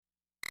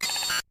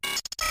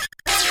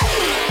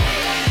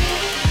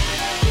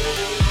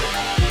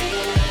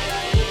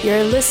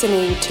You're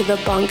listening to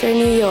The Bunker,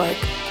 New York,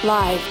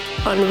 live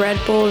on Red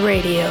Bull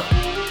Radio.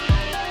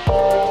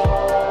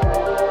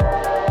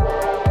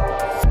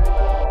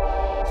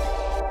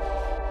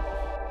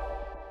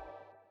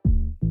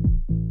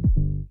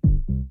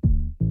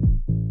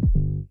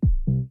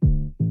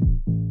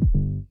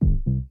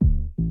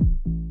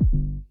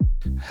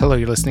 Hello,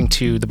 you're listening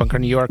to The Bunker,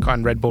 New York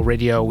on Red Bull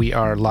Radio. We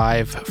are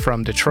live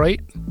from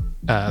Detroit.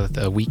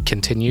 The week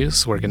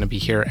continues. We're going to be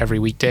here every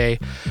weekday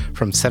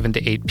from 7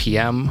 to 8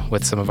 p.m.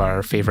 with some of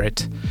our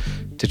favorite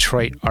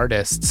Detroit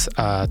artists.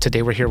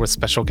 Today we're here with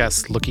special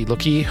guest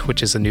Looky,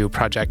 which is a new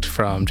project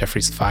from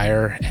Jeffrey's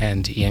Fire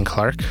and Ian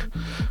Clark.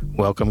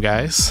 Welcome,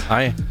 guys.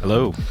 Hi.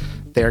 Hello.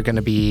 They're going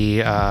to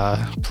be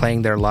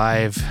playing their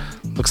live,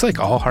 looks like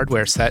all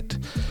hardware set,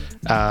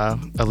 a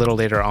little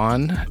later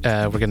on.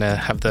 We're going to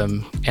have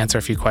them answer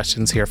a few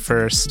questions here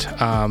first.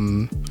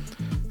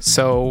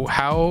 So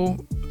how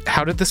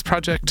did this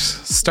project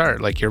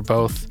start? Like, you're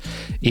both,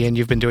 Ian,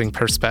 you've been doing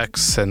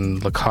Perspex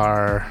and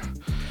Looky.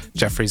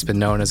 Jeffrey's been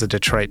known as a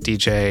Detroit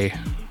DJ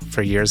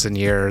for years and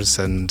years,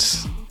 and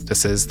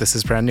this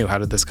is brand new. How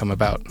did this come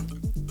about?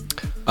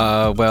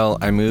 Well,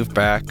 I moved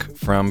back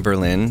from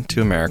Berlin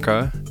to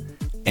America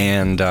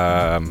and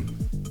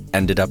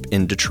ended up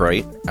in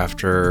Detroit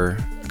after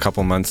a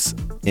couple months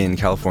in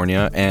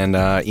California, and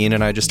Ian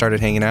and I just started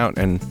hanging out,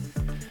 and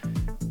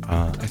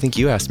I think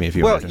you asked me if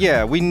you wanted to. Well,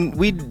 yeah,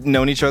 we'd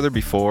known each other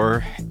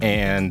before,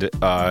 and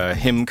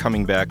him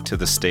coming back to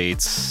the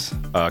States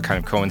kind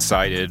of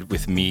coincided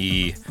with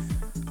me.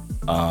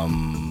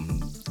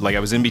 Like, I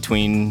was in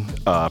between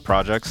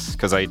projects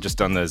because I had just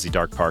done the Z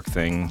Dark Park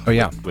thing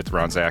with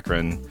Ron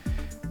Zachrin,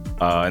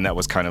 and that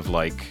was kind of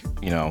like,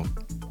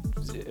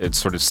 it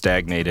sort of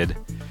stagnated.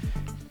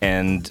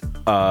 And,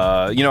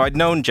 I'd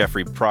known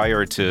Jeffrey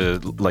prior to,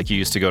 like, he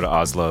used to go to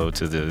Oslo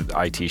to the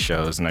IT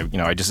shows, and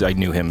I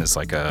knew him as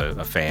like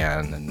a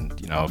fan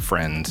and, a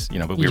friend,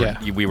 but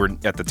we were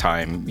at the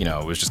time,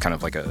 it was just kind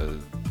of like a,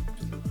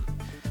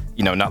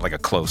 not like a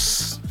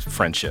close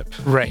friendship.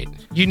 Right.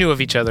 You knew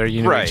of each other.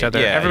 Each other.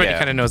 Yeah, Everybody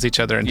kind of knows each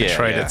other in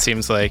Detroit. It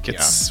seems like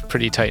it's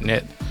pretty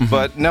tight-knit.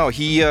 But no,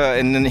 he,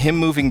 and then him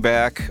moving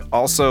back,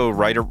 also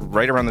right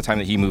around the time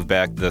that he moved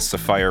back, the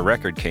Sapphire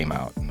record came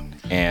out.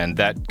 And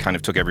that kind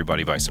of took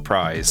everybody by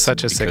surprise.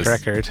 Sick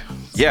record.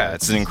 Yeah,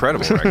 it's an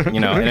incredible record,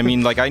 And I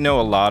mean, like, I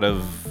know a lot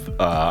of,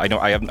 I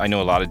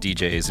know a lot of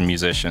DJs and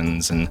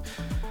musicians, and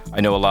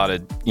I know a lot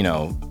of,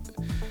 I'm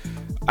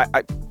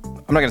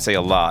not gonna say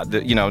a lot.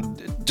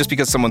 Just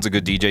because someone's a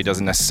good DJ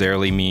doesn't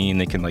necessarily mean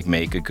they can, like,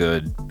 make a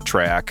good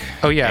track.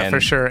 Oh yeah,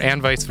 for sure,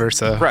 and vice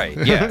versa. Right.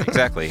 Yeah,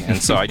 exactly.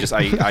 And so I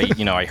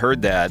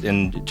heard that,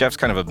 and Jeff's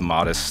kind of a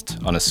modest,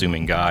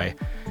 unassuming guy.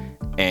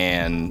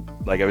 And,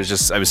 like, I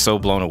was so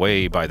blown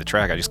away by the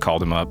track. I just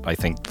called him up, I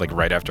think, like,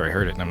 right after I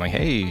heard it. And I'm like,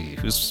 hey,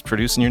 who's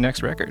producing your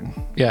next record?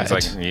 Yeah. He's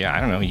like,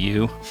 I don't know,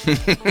 you.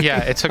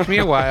 Yeah, it took me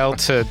a while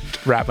to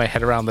wrap my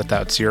head around that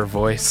that's your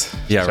voice,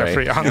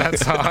 Jeffrey, on that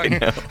song.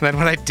 And then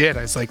when I did,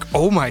 I was like,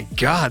 oh my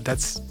God,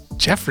 that's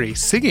Jeffrey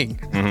singing.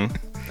 Mm-hmm.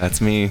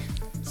 That's me.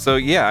 So,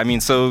 yeah, I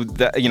mean, so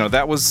that,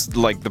 that was,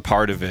 like, the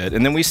part of it.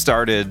 And then we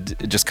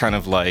started just kind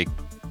of, like,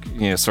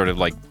 sort of,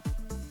 like,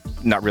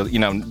 not really,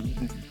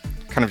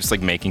 kind of just,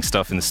 like, making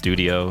stuff in the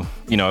studio.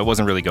 It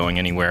wasn't really going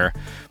anywhere.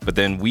 But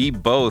then we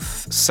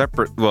both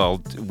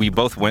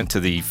went to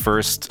the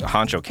first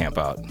Honcho camp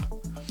out,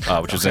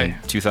 which was in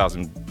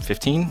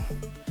 2015.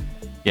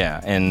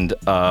 Yeah, and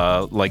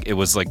like, it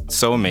was, like,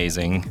 so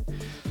amazing,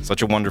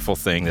 such a wonderful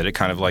thing that it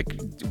kind of, like,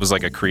 it was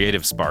like a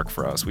creative spark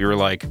for us. We were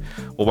like,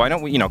 well, why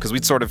don't we, because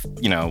we'd sort of,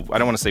 I don't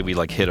want to say we,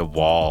 like, hit a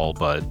wall,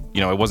 but,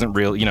 it wasn't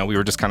real, we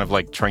were just kind of,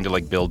 like, trying to,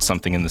 like, build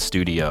something in the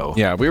studio.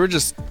 Yeah, we were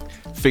just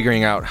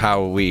figuring out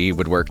how we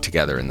would work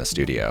together in the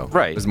studio.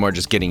 Right. It was more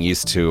just getting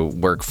used to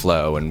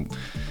workflow and,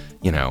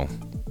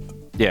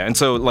 Yeah, and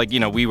so, like,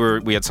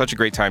 we had such a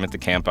great time at the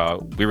camp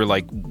out. We were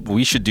like,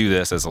 we should do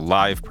this as a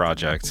live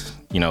project,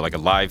 like a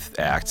live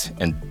act,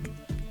 and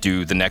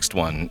do the next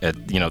one at,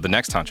 the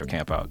next Honcho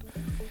camp out.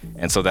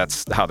 And so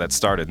that's how that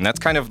started. And that's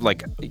kind of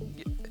like,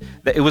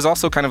 it was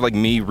also kind of like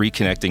me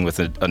reconnecting with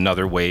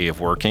another way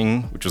of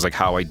working, which was, like,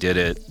 how I did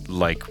it,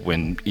 like,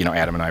 when,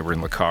 Adam and I were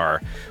in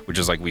Looky, which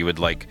is, like, we would,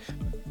 like,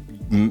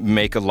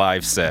 make a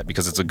live set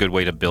because it's a good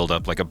way to build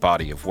up, like, a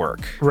body of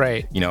work.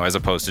 Right. As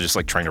opposed to just,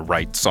 like, trying to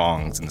write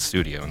songs in the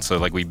studio. And so,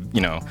 like, we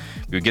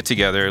would get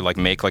together, like,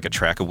 make, like, a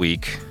track a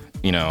week,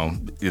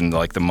 in,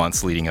 like, the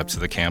months leading up to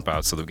the camp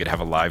out so that we could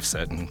have a live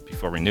set. And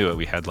before we knew it,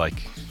 we had,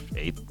 like,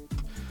 an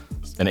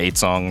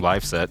 8-song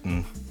live set.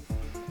 And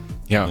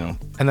yeah.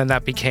 And then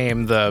that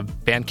became the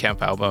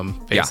Bandcamp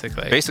album,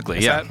 basically. Yeah, basically,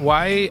 Is that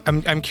why?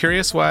 I'm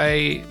curious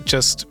why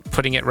just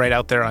putting it right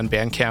out there on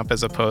Bandcamp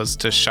as opposed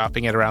to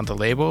shopping it around the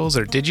labels,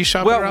 or did you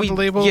shop it around the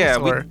labels? Yeah,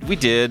 we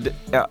did.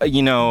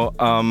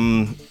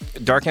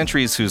 Dark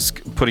Entries, who's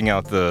putting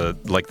out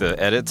the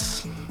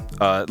edits,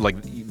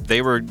 like,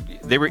 they were,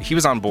 he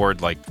was on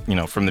board like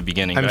from the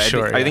beginning. I'm but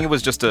sure. I think it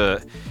was just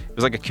it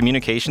was like a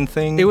communication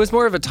thing. It was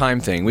more of a time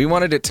thing. We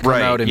wanted it to come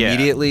out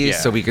immediately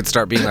so we could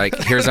start being like,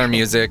 here's our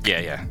music.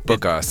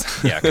 Book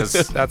us. Yeah,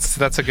 because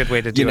that's a good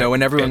way to do it.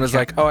 When everyone was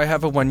like, oh, I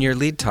have a 1-year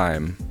lead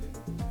time.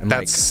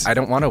 I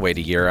don't want to wait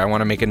a year. I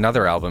want to make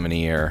another album in a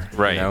year.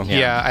 Right.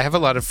 Yeah, I have a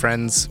lot of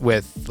friends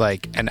with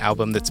like an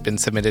album that's been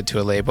submitted to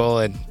a label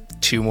and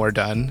 2 more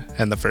done,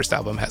 and the first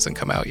album hasn't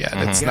come out yet.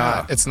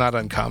 It's not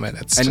uncommon.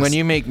 When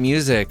you make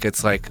music,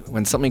 it's like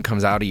when something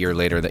comes out a year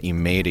later that you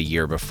made a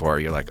year before,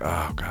 you're like,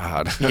 oh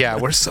God. Yeah,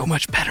 we're so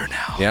much better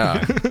now.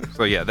 Yeah.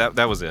 So yeah,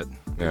 that was it.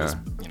 Yeah. It was,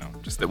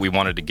 just that we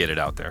wanted to get it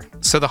out there.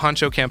 So the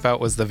Honcho Campout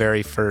was the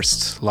very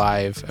first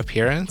live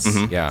appearance.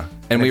 Mm-hmm. Yeah.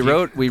 And we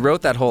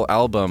wrote that whole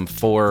album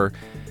for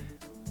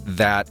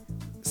that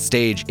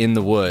stage in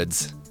the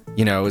woods.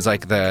 It was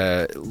like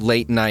the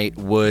late night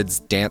woods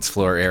dance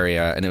floor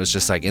area, and it was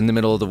just like in the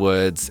middle of the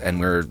woods. And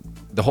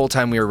the whole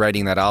time we were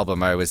writing that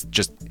album, I was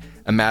just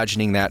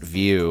imagining that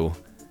view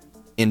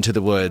into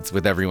the woods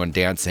with everyone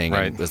dancing.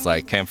 Right. And it was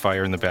like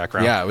campfire in the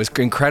background. Yeah, it was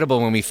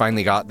incredible when we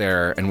finally got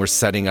there and we're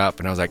setting up,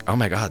 and I was like, oh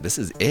my God, this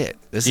is it.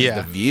 This is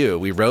the view.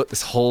 We wrote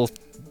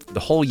the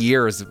whole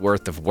year's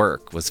worth of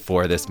work was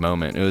for this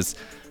moment. It was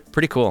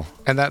pretty cool.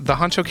 And that the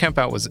Honcho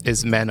Campout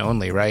is men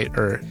only, right?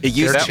 Or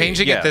they're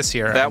changing it this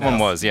year. That one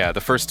was,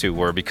 the first 2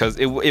 were, because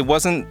it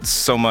wasn't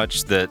so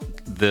much that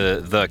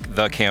the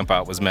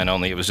campout was men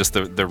only. It was just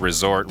the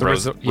resort,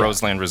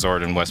 Roseland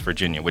Resort in West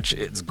Virginia, which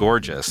it's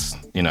gorgeous,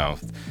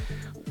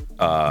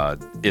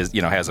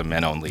 has a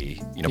men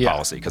only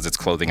policy because it's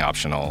clothing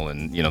optional,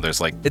 and there's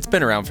like it's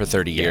been around for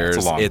 30 years.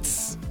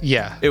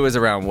 It was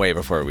around way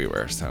before we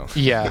were, so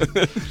yeah.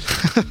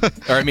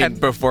 Or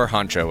before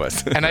Honcho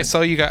was. And I saw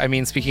you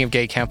guys. Speaking of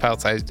gay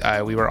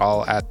campouts, we were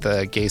all at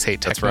the Gays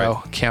Hate Techno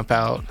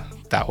campout.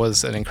 That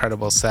was an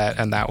incredible set,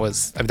 and that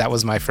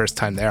was my first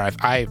time there.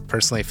 I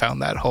personally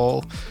found that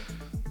whole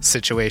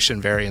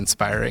situation very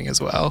inspiring as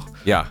well.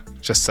 Yeah,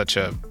 just such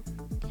a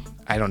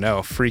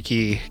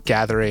freaky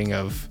gathering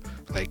of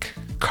like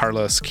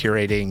Carlos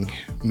curating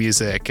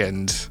music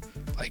and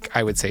like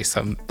I would say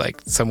some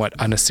like somewhat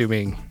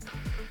unassuming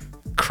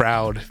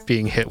crowd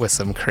being hit with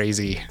some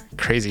crazy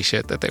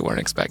shit that they weren't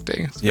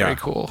expecting. It's very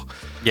cool.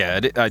 Yeah,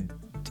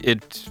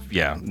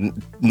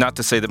 not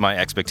to say that my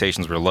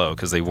expectations were low,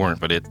 because they weren't,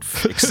 but it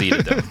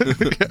exceeded them.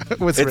 It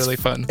was really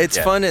fun. It's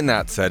fun in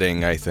that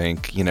setting, I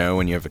think,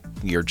 when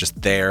you're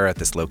just there at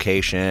this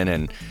location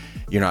and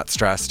you're not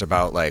stressed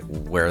about like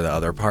where the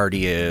other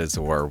party is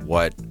or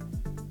what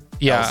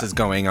else is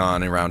going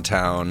on around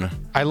town.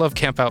 I love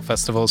campout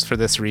festivals for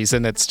this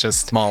reason. It's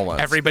just small ones.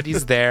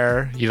 Everybody's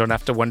there. You don't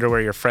have to wonder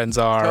where your friends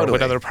are or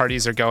what other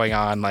parties are going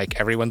on. Like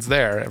everyone's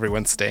there.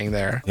 Everyone's staying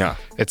there. Yeah.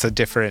 It's a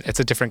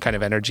different kind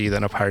of energy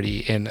than a party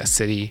in a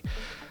city.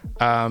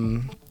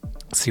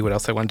 Let's see what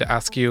else I wanted to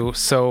ask you.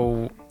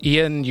 So,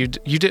 Ian, you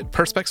did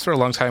Perspex for a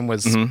long time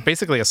was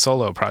basically a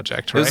solo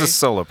project, right? It was a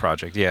solo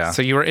project, yeah.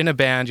 So you were in a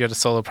band, you had a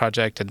solo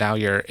project, and now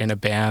you're in a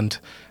band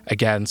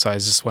again. So I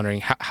was just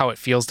wondering how it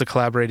feels to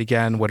collaborate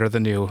again. What are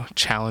the new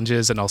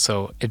challenges and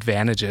also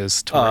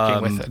advantages to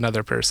working with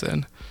another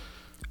person?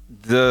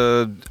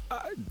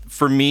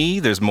 For me,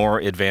 there's more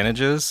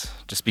advantages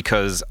just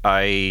because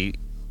I've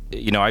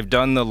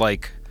done the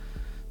like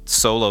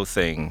solo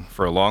thing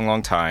for a long,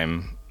 long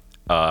time.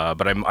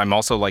 But I'm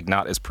also like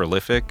not as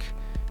prolific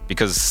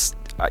because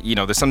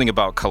there's something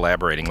about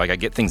collaborating. Like I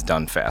get things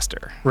done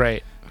faster.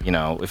 Right.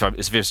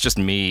 If it's just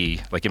me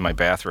like in my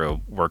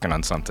bathrobe working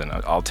on something,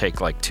 I'll take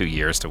like 2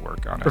 years to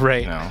work on it.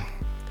 Right.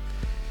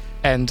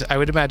 And I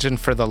would imagine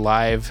for the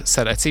live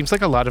set, it seems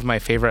like a lot of my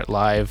favorite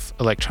live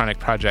electronic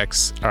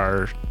projects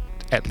are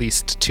at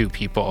least 2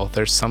 people.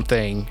 There's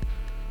something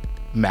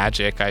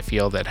magic I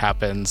feel that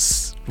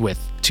happens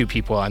with 2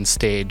 people on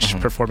stage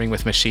performing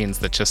with machines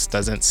that just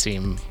doesn't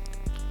seem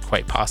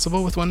quite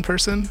possible with one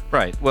person.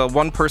 Right. Well,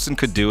 one person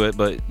could do it,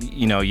 but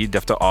you'd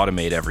have to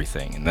automate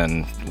everything, and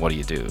then what do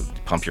you do?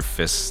 Pump your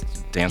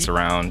fists, dance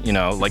around.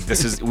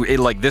 This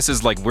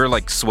is like we're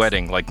like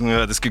sweating. Like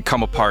this could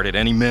come apart at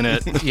any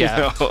minute.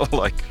 Yeah.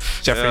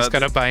 Jeffrey's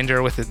got a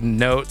binder with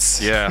notes.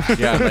 Yeah.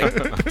 Yeah.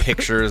 Like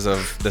pictures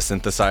of the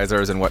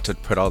synthesizers and what to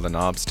put all the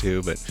knobs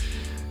to, but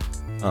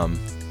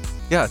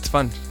yeah, it's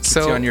fun. Keeps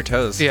you on your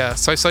toes. Yeah,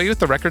 so I saw you at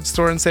the record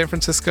store in San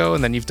Francisco,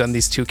 and then you've done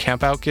these 2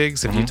 camp out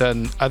gigs. Have you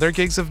done other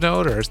gigs of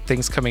note or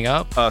things coming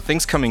up?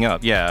 Things coming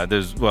up, yeah.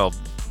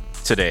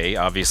 Today,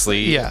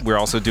 obviously. Yeah. We're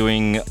also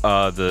doing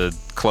the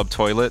Club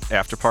Toilet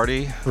after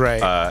party. Right.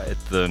 At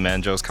the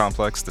Manjo's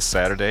Complex this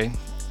Saturday.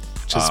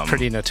 Which is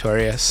pretty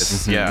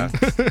notorious. Yeah.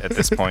 At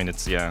this point,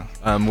 it's, yeah.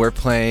 We're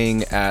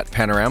playing at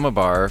Panorama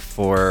Bar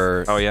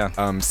for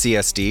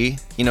CSD,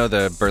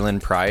 the Berlin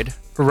Pride.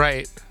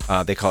 Right.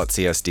 They call it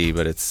CSD,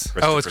 but it's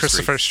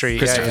Christopher Street.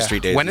 Christopher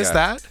Street Days. When is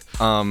that?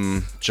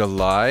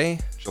 July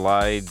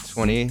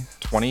 20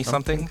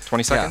 something,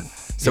 22nd. Yeah.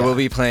 So we'll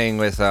be playing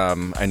with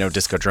I know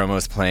Disco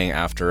Dromo's playing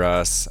after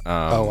us.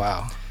 Oh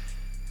wow.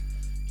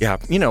 Yeah,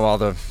 all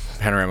the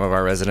Panorama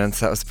Bar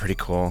residents. That was pretty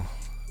cool.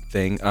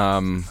 thing.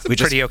 We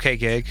just pretty okay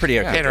gig. Pretty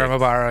okay. Panorama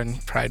Bar on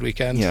Pride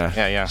weekend.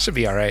 Yeah. Should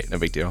be all right. No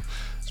big deal.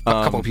 A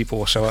couple of people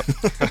will show up.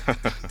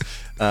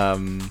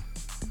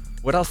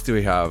 What else do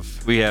we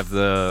have? We have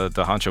the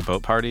Honcho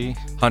Boat Party.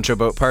 Honcho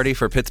Boat Party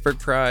for Pittsburgh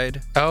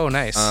Pride. Oh,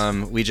 nice.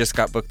 We just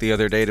got booked the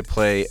other day to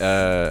play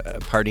a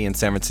party in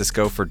San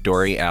Francisco for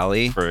Dory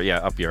Alley.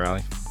 Up your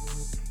alley.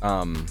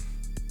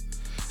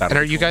 And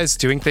are you guys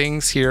doing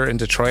things here in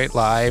Detroit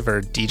live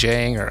or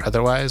DJing or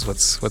otherwise?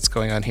 What's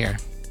going on here?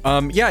 I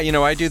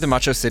do the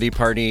Macho City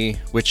Party,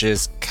 which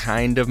is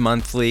kind of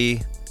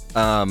monthly.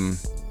 And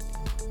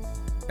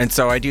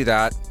so I do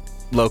that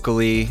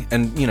locally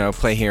and,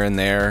 play here and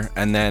there.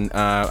 And then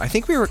I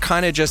think we were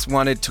kind of just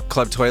wanted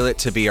Club Toilet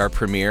to be our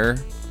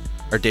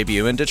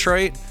debut in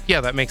Detroit. Yeah,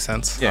 that makes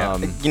sense. Yeah.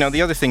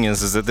 The other thing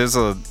is that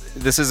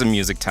this is a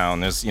music town.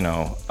 There's,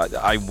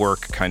 I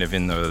work kind of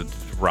in the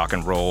rock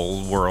and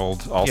roll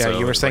world also. Yeah,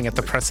 you were saying at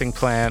the pressing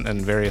plant and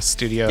various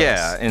studios.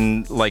 Yeah,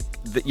 and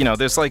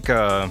there's I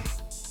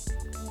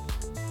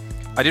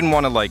didn't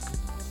want to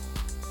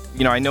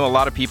I know a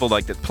lot of people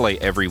that play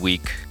every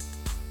week,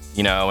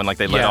 and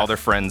they let all their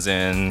friends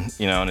in,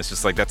 and it's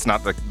just that's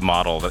not the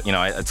model that,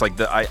 it's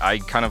I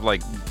kind of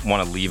want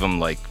to leave them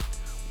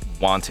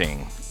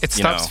wanting. It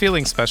stops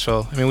feeling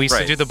special. I mean, we used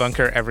to do the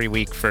bunker every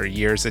week for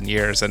years and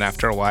years, and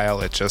after a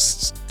while it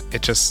just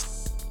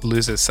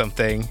loses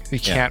something. You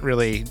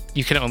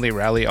can only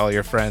rally all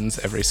your friends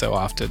every so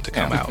often to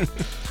come out.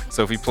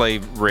 So if we play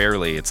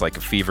rarely, it's like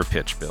a fever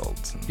pitch build.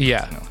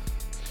 Yeah.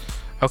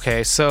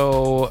 Okay,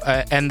 so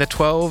and the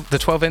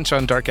 12-inch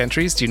on Dark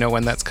Entries, do you know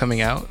when that's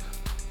coming out?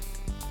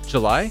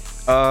 July?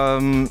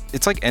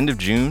 It's end of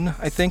June,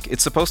 I think.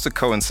 It's supposed to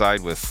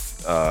coincide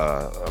with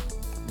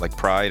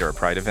Pride or a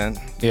Pride event.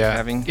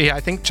 Yeah. Yeah, I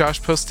think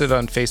Josh posted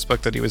on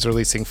Facebook that he was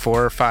releasing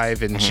 4 or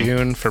 5 in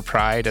June for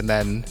Pride and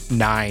then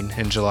 9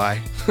 in July.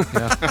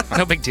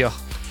 No big deal.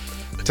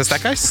 Does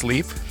that guy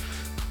sleep?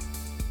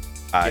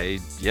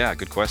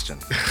 Good question.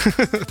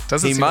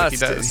 Doesn't seem like he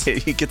does.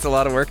 He gets a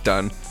lot of work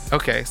done.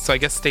 Okay, so I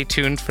guess stay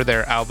tuned for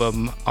their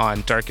album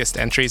on Darkest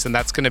Entries, and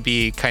that's going to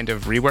be kind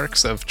of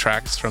reworks of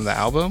tracks from the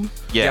album?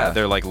 Yeah,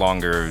 they're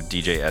longer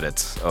DJ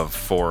edits of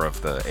 4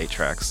 of the 8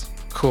 tracks.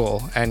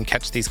 Cool, and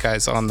catch these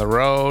guys on the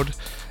road.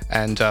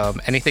 And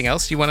anything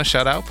else you want to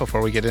shout out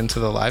before we get into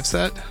the live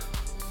set?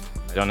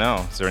 I don't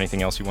know. Is there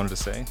anything else you wanted to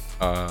say?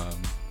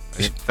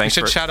 We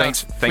should shout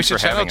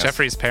out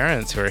Jeffrey's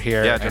parents who are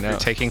here and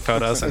taking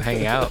photos and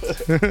hanging out.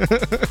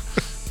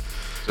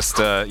 Just,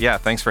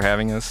 thanks for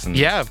having us.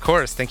 Yeah, of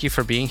course. Thank you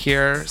for being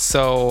here.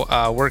 So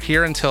we're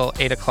here until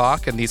 8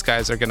 o'clock, and these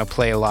guys are going to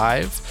play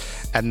live.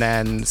 And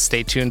then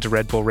stay tuned to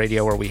Red Bull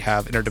Radio, where we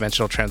have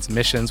Interdimensional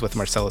Transmissions with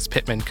Marcellus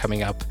Pittman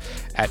coming up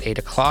at 8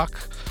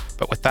 o'clock.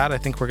 But with that, I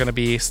think we're going to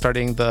be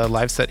starting the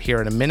live set here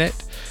in a minute.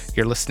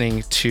 You're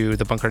listening to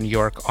The Bunker New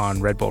York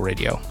on Red Bull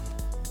Radio.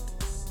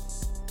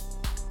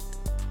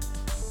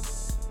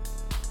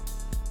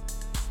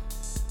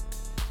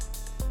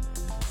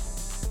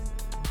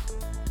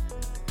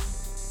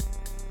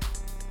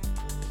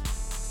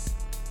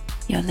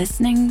 You're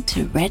listening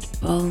to Red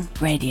Bull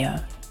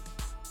Radio.